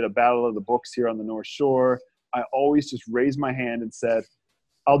 or they did a battle of the books here on the North Shore, I always just raised my hand and said,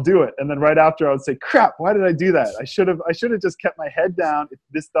 I'll do it. And then right after I would say, crap, why did I do that? I should have just kept my head down.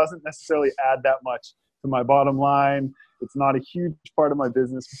 This doesn't necessarily add that much to my bottom line. It's not a huge part of my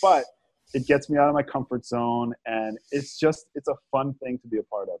business, but it gets me out of my comfort zone. And it's a fun thing to be a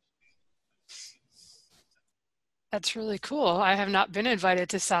part of. That's really cool. I have not been invited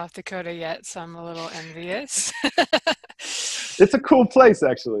to South Dakota yet, so I'm a little envious. It's a cool place,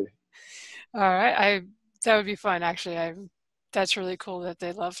 actually. All right. That would be fun, actually. That's really cool that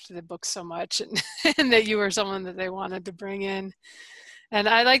they loved the book so much and that you were someone that they wanted to bring in. And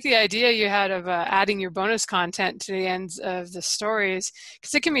I like the idea you had of adding your bonus content to the ends of the stories,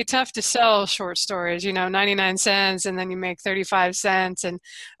 because it can be tough to sell short stories, 99 cents, and then you make 35 cents. And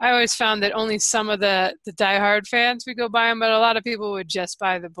I always found that only some of the diehard fans would go buy them, but a lot of people would just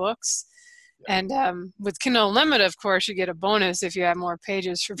buy the books. Yeah. And with Kindle Unlimited, of course, you get a bonus if you have more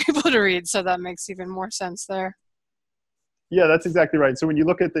pages for people to read. So that makes even more sense there. Yeah, that's exactly right. So when you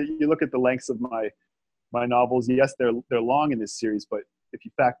look at the lengths of my novels, yes, they're long in this series, but if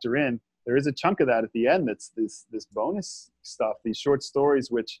you factor in, there is a chunk of that at the end that's this bonus stuff, these short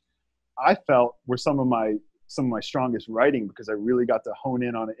stories, which I felt were some of my strongest writing, because I really got to hone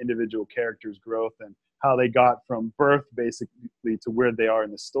in on an individual character's growth and how they got from birth basically to where they are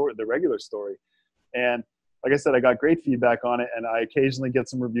in the story, the regular story. And like I said, I got great feedback on it, and I occasionally get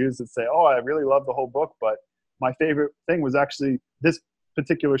some reviews that say, oh, I really love the whole book, but my favorite thing was actually this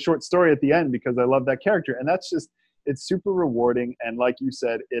particular short story at the end because I love that character. And that's just, it's super rewarding. And like you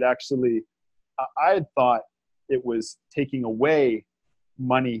said, it actually, I had thought it was taking away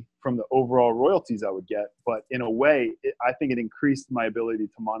money from the overall royalties I would get, but in a way, I think it increased my ability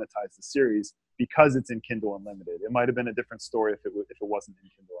to monetize the series because it's in Kindle Unlimited. It might have been a different story if it wasn't in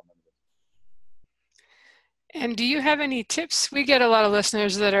Kindle Unlimited. And do you have any tips? We get a lot of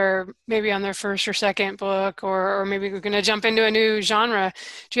listeners that are maybe on their first or second book, or maybe we're going to jump into a new genre.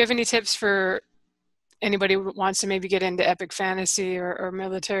 Do you have any tips for anybody who wants to maybe get into epic fantasy or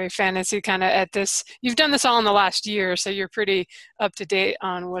military fantasy kind of at this? You've done this all in the last year, so you're pretty up to date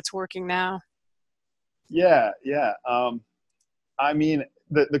on what's working now. Yeah. I mean,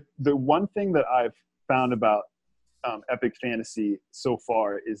 the one thing that I've found about epic fantasy so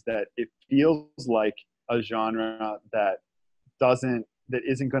far is that it feels like a genre that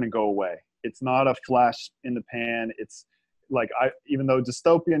isn't going to go away. It's not a flash in the pan. It's like, even though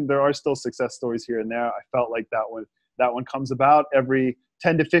dystopian, there are still success stories here and there. I felt like that one comes about every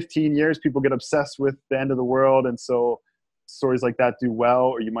 10 to 15 years. People get obsessed with the end of the world, and so stories like that do well,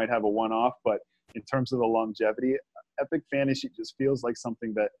 or you might have a one-off. But in terms of the longevity, epic fantasy just feels like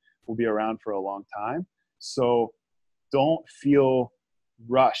something that will be around for a long time. So don't feel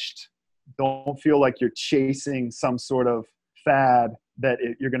rushed. Don't feel like you're chasing some sort of fad that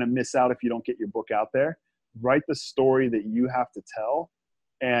you're going to miss out if you don't get your book out there. Write the story that you have to tell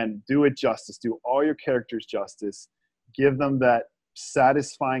and do it justice. Do all your characters justice. Give them that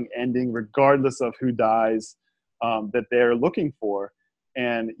satisfying ending, regardless of who dies, that they're looking for.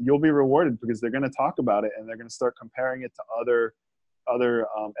 And you'll be rewarded because they're going to talk about it and they're going to start comparing it to other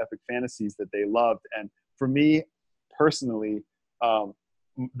epic fantasies that they loved. And for me personally,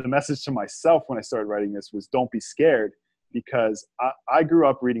 the message to myself when I started writing this was don't be scared, because I grew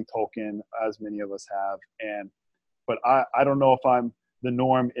up reading Tolkien, as many of us have, but I don't know if I'm the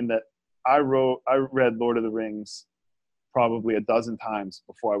norm in that I read Lord of the Rings probably a dozen times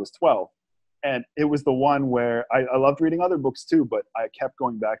before I was 12. And it was the one where I loved reading other books too, but I kept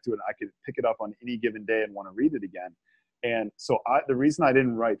going back to it. I could pick it up on any given day and want to read it again. And so the reason I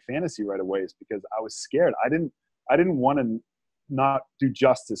didn't write fantasy right away is because I was scared. I didn't want to not do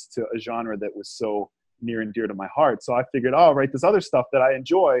justice to a genre that was so near and dear to my heart. So I figured, I'll write this other stuff that I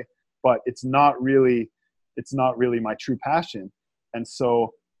enjoy, but it's not really my true passion. And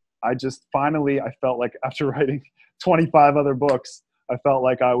so I just finally, I felt like after writing 25 other books, I felt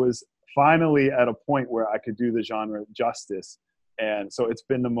like I was finally at a point where I could do the genre justice. And so it's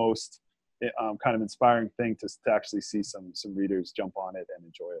been the most kind of inspiring thing to actually see some readers jump on it and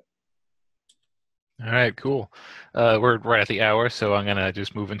enjoy it. All right, cool. We're right at the hour, so I'm going to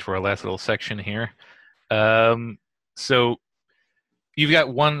just move into our last little section here. So you've got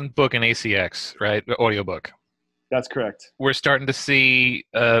one book in ACX, right? The audiobook. That's correct. We're starting to see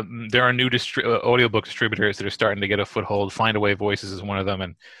there are new audiobook distributors that are starting to get a foothold. Findaway Voices is one of them,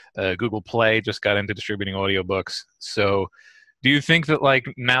 and Google Play just got into distributing audiobooks. So do you think that, like,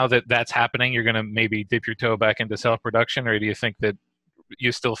 now that that's happening, you're going to maybe dip your toe back into self-production, or do you think that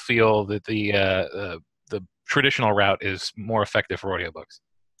you still feel that the traditional route is more effective for audiobooks?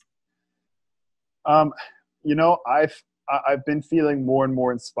 I've been feeling more and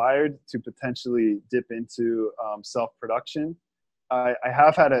more inspired to potentially dip into self-production. I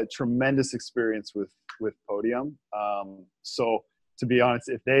have had a tremendous experience with Podium. So to be honest,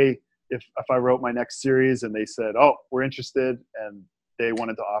 if I wrote my next series and they said, "Oh, we're interested," and they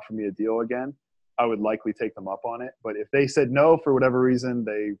wanted to offer me a deal again, I would likely take them up on it. But if they said no for whatever reason,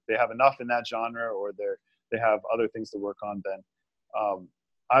 they have enough in that genre, or they have other things to work on, then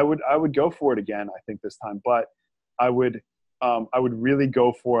I would go for it again, I think, this time. But I would really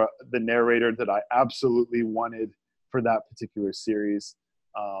go for the narrator that I absolutely wanted for that particular series.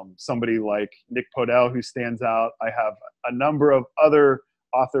 Somebody like Nick Podell, who stands out. I have a number of other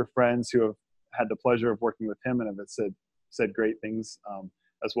author friends who have had the pleasure of working with him and have said great things,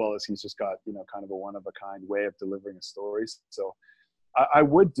 as well as he's just got, kind of a one-of-a-kind way of delivering a story. So I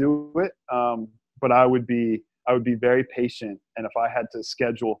would do it, but I would be very patient. And if I had to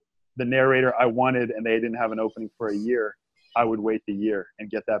schedule the narrator I wanted and they didn't have an opening for a year, I would wait the year and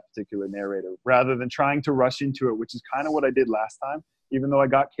get that particular narrator, rather than trying to rush into it, which is kind of what I did last time. Even though I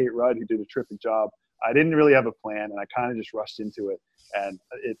got Kate Rudd, who did a terrific job, I didn't really have a plan, and I kind of just rushed into it. And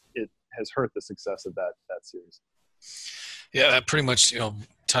has hurt the success of that series. Yeah, that pretty much,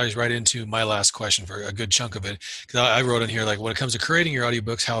 ties right into my last question for a good chunk of it. Because I wrote in here, like, when it comes to creating your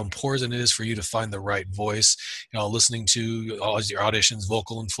audiobooks, how important it is for you to find the right voice, listening to all your auditions,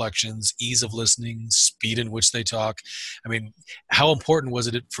 vocal inflections, ease of listening, speed in which they talk. I mean, how important was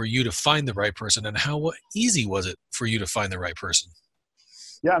it for you to find the right person, and how easy was it for you to find the right person?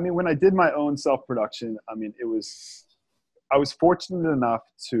 Yeah, I mean, when I did my own self-production, I mean, I was fortunate enough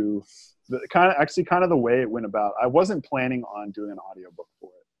to kind of the way it went about. I wasn't planning on doing an audiobook for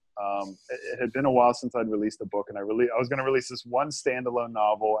it. It had been a while since I'd released a book, and I was going to release this one standalone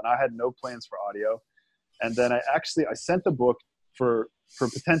novel, and I had no plans for audio. And then I sent the book for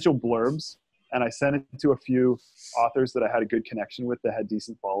potential blurbs, and I sent it to a few authors that I had a good connection with that had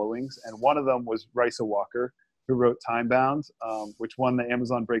decent followings. And one of them was Risa Walker, who wrote Timebound, which won the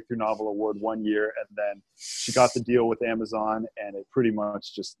Amazon Breakthrough Novel Award one year. And then she got the deal with Amazon, and it pretty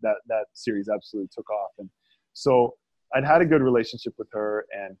much just, that series absolutely took off. And so I'd had a good relationship with her,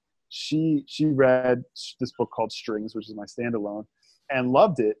 and she read this book called Strings, which is my standalone, and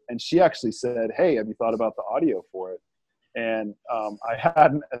loved it. And she actually said, "Hey, have you thought about the audio for it?" And I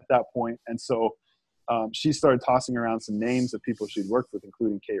hadn't at that point. And so she started tossing around some names of people she'd worked with,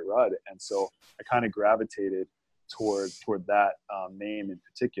 including Kate Rudd. And so I kind of gravitated toward that name in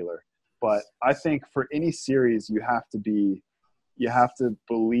particular. But I think for any series, you have to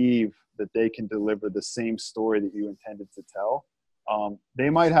believe that they can deliver the same story that you intended to tell. They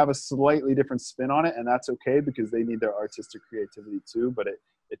might have a slightly different spin on it, and that's okay, because they need their artistic creativity too, but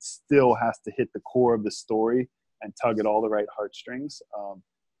it still has to hit the core of the story and tug at all the right heartstrings.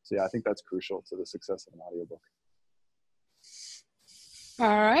 So yeah, I think that's crucial to the success of an audiobook. All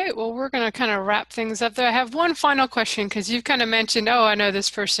right. Well, we're going to kind of wrap things up there. I have one final question, because you've kind of mentioned, oh, I know this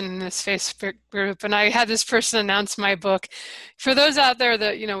person in this Facebook group, and I had this person announce my book. For those out there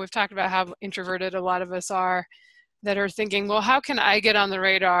that, we've talked about how introverted a lot of us are, that are thinking, well, how can I get on the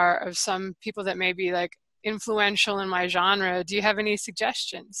radar of some people that may be like influential in my genre? Do you have any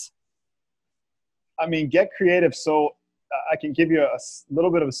suggestions? I mean, get creative. So I can give you a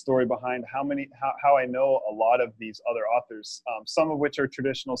little bit of a story behind how I know a lot of these other authors, some of which are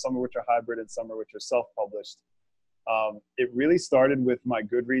traditional, some of which are hybrid, and some of which are self-published. It really started with my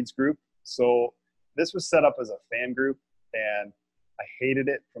Goodreads group. So this was set up as a fan group, and I hated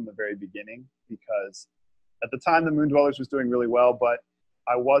it from the very beginning, because at the time the Moon Dwellers was doing really well, but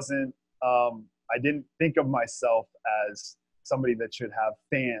I didn't think of myself as somebody that should have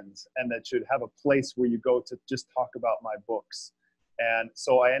fans and that should have a place where you go to just talk about my books. And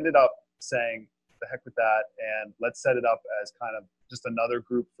so I ended up saying, the heck with that, and let's set it up as kind of just another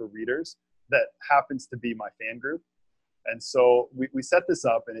group for readers that happens to be my fan group. And so we set this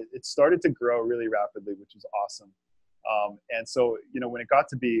up, and it started to grow really rapidly, which was awesome. And so, when it got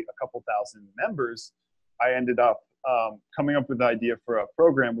to be a couple thousand members, I ended up coming up with the idea for a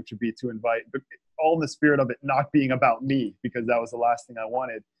program, which would be to invite, all in the spirit of it not being about me, because that was the last thing I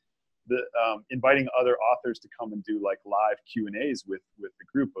wanted, inviting other authors to come and do like live Q&As with the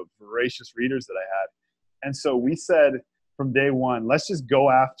group of voracious readers that I had. And so we said from day one, let's just go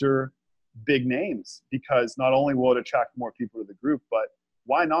after big names, because not only will it attract more people to the group, but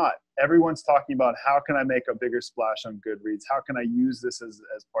why not? Everyone's talking about, how can I make a bigger splash on Goodreads? How can I use this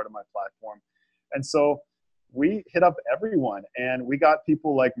as part of my platform? And so we hit up everyone, and we got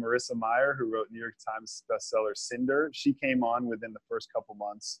people like Marissa Meyer, who wrote New York Times bestseller Cinder. She came on within the first couple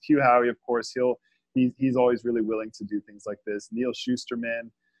months. Hugh Howey, of course, he's always really willing to do things like this. Neil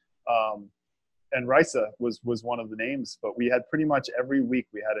Shusterman, and Risa was one of the names. But we had pretty much every week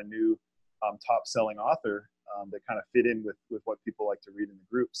we had a new top-selling author that kind of fit in with what people like to read in the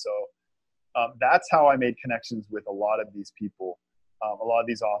group. So that's how I made connections with a lot of these people, a lot of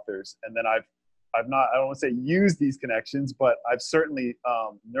these authors. And then I don't want to say used these connections, but I've certainly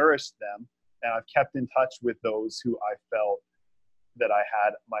nourished them, and I've kept in touch with those who I felt that I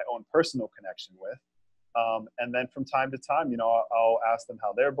had my own personal connection with. And then from time to time, I'll ask them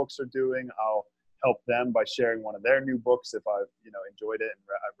how their books are doing. I'll help them by sharing one of their new books if I've enjoyed it and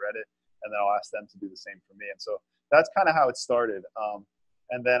I've read it, and then I'll ask them to do the same for me. And so that's kind of how it started.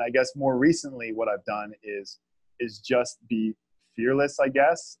 And then I guess more recently, what I've done is just be fearless, I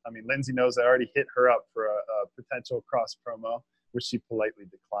guess. I mean, Lindsay knows I already hit her up for a potential cross promo, which she politely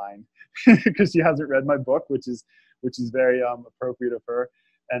declined because she hasn't read my book, which is very appropriate of her.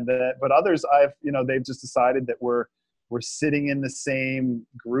 And then, but others, they've just decided that we're sitting in the same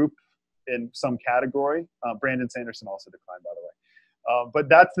group in some category. Brandon Sanderson also declined, by the way. But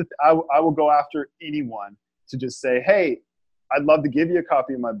that's I will go after anyone to just say, hey, I'd love to give you a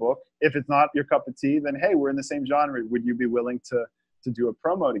copy of my book. If it's not your cup of tea, then hey, we're in the same genre. Would you be willing to to do a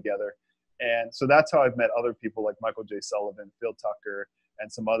promo together. And so that's how I've met other people like Michael J. Sullivan, Phil Tucker,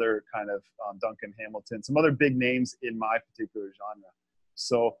 and some other kind of Duncan Hamilton, some other big names in my particular genre.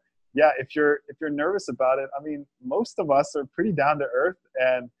 So yeah, if you're nervous about it, I mean, most of us are pretty down to earth,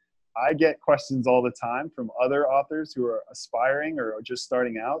 and I get questions all the time from other authors who are aspiring or just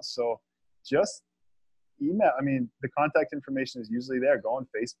starting out. So just email. I mean, the contact information is usually there. Go on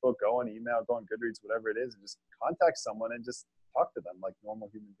Facebook, go on email, go on Goodreads, whatever it is, and just contact someone and just talk to them like normal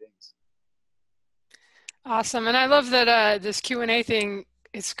human beings. Awesome. And I love that this Q&A thing,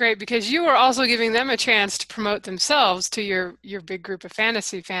 it's great because you are also giving them a chance to promote themselves to your big group of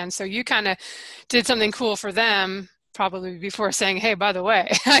fantasy fans. So you kind of did something cool for them probably before saying, hey, by the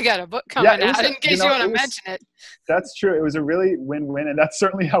way, I got a book coming out in case you want to mention it. That's true. It was a really win-win. And that's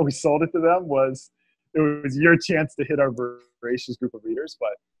certainly how we sold it to them it was your chance to hit our voracious group of readers.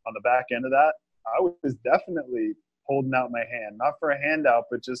 But on the back end of that, I was definitely holding out my hand, not for a handout,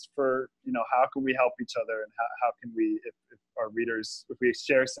 but just for, how can we help each other, and how can we, if our readers, if we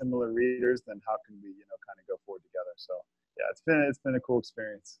share similar readers, then how can we, kind of go forward together. So yeah, it's been a cool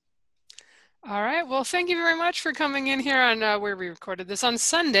experience. All right. Well, thank you very much for coming in here on where we recorded this on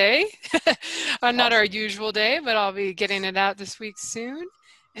Sunday, not our usual day, but I'll be getting it out this week soon.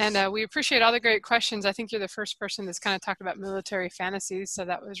 And we appreciate all the great questions. I think you're the first person that's kind of talked about military fantasy, so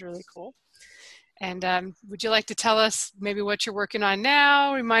that was really cool. And would you like to tell us maybe what you're working on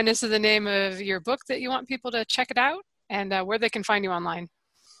now? Remind us of the name of your book that you want people to check it out, and where they can find you online.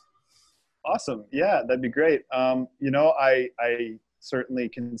 Awesome. Yeah, that'd be great. I certainly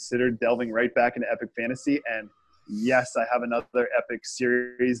considered delving right back into epic fantasy. And yes, I have another epic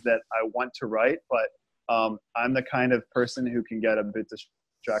series that I want to write, but I'm the kind of person who can get a bit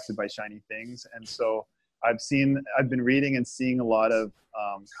distracted by shiny things. And so I've been reading and seeing a lot of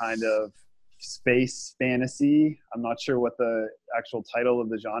kind of space fantasy. I'm not sure what the actual title of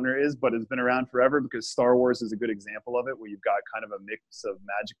the genre is, but it's been around forever because Star Wars is a good example of it, where you've got kind of a mix of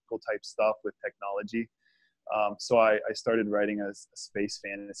magical type stuff with technology. So I started writing a space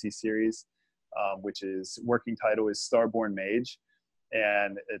fantasy series, which is working title is Starborn Mage,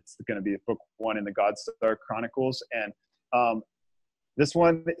 and it's going to be book 1 in the Godstar Chronicles. And this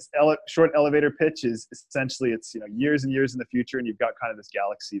one, short elevator pitch, is essentially it's years and years in the future, and you've got kind of this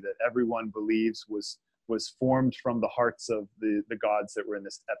galaxy that everyone believes was formed from the hearts of the gods that were in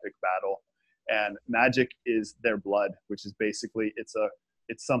this epic battle, and magic is their blood, which is basically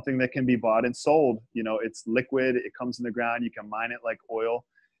it's something that can be bought and sold. It's liquid. It comes in the ground. You can mine it like oil.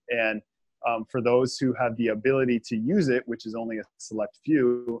 And for those who have the ability to use it, which is only a select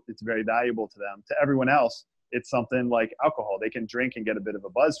few, it's very valuable to them. To everyone else, it's something like alcohol. They can drink and get a bit of a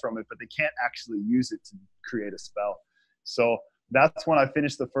buzz from it, but they can't actually use it to create a spell. So that's when I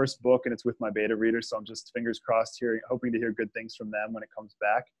finished the first book, and it's with my beta readers. So I'm just fingers crossed here, hoping to hear good things from them when it comes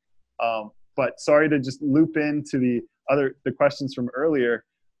back. But sorry to just loop into the questions from earlier.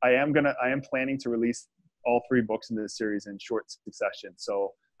 I am planning to release all 3 books in this series in short succession.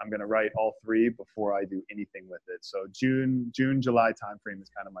 So I'm going to write all 3 before I do anything with it. So June, July timeframe is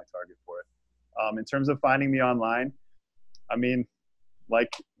kind of my target for it. In terms of finding me online, I mean,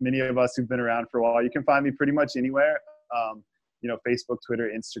 like many of us who've been around for a while, you can find me pretty much anywhere. Facebook, Twitter,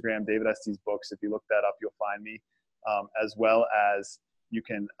 Instagram, David Estes Books. If you look that up, you'll find me, as well as you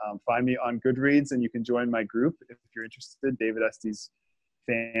can find me on Goodreads, and you can join my group if you're interested, David Estes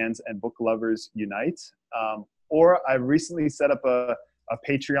Fans and Book Lovers Unite. Or I recently set up a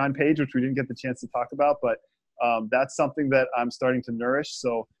Patreon page, which we didn't get the chance to talk about, but that's something that I'm starting to nourish.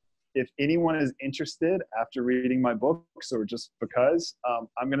 So if anyone is interested after reading my books, or just because,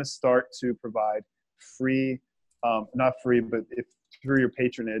 I'm going to start to provide free, not free, but through your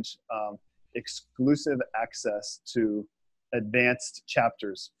patronage, exclusive access to advanced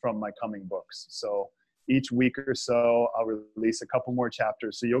chapters from my coming books. So each week or so, I'll release a couple more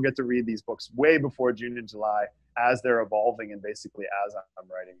chapters. So you'll get to read these books way before June and July as they're evolving and basically as I'm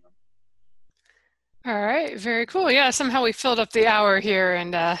writing them. All right. Very cool. Yeah. Somehow we filled up the hour here,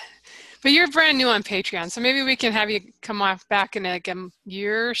 and but you're brand new on Patreon, so maybe we can have you come off back in like a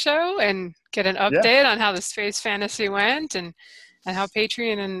year or so and get an update on how the space fantasy went, and how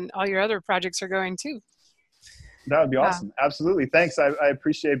Patreon and all your other projects are going too. That would be awesome. Absolutely. Thanks. I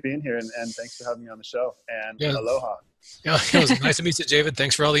appreciate being here, and thanks for having me on the show. And aloha. Yeah, it was nice to meet you, David.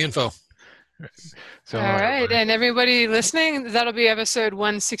 Thanks for all the info. So, all right. And everybody listening, that'll be episode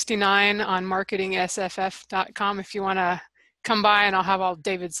 169 on marketingsff.com if you want to come by, and I'll have all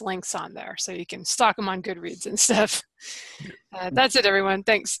David's links on there so you can stalk him on Goodreads and stuff. That's it, everyone.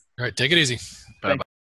 Thanks. All right. Take it easy. Bye-bye.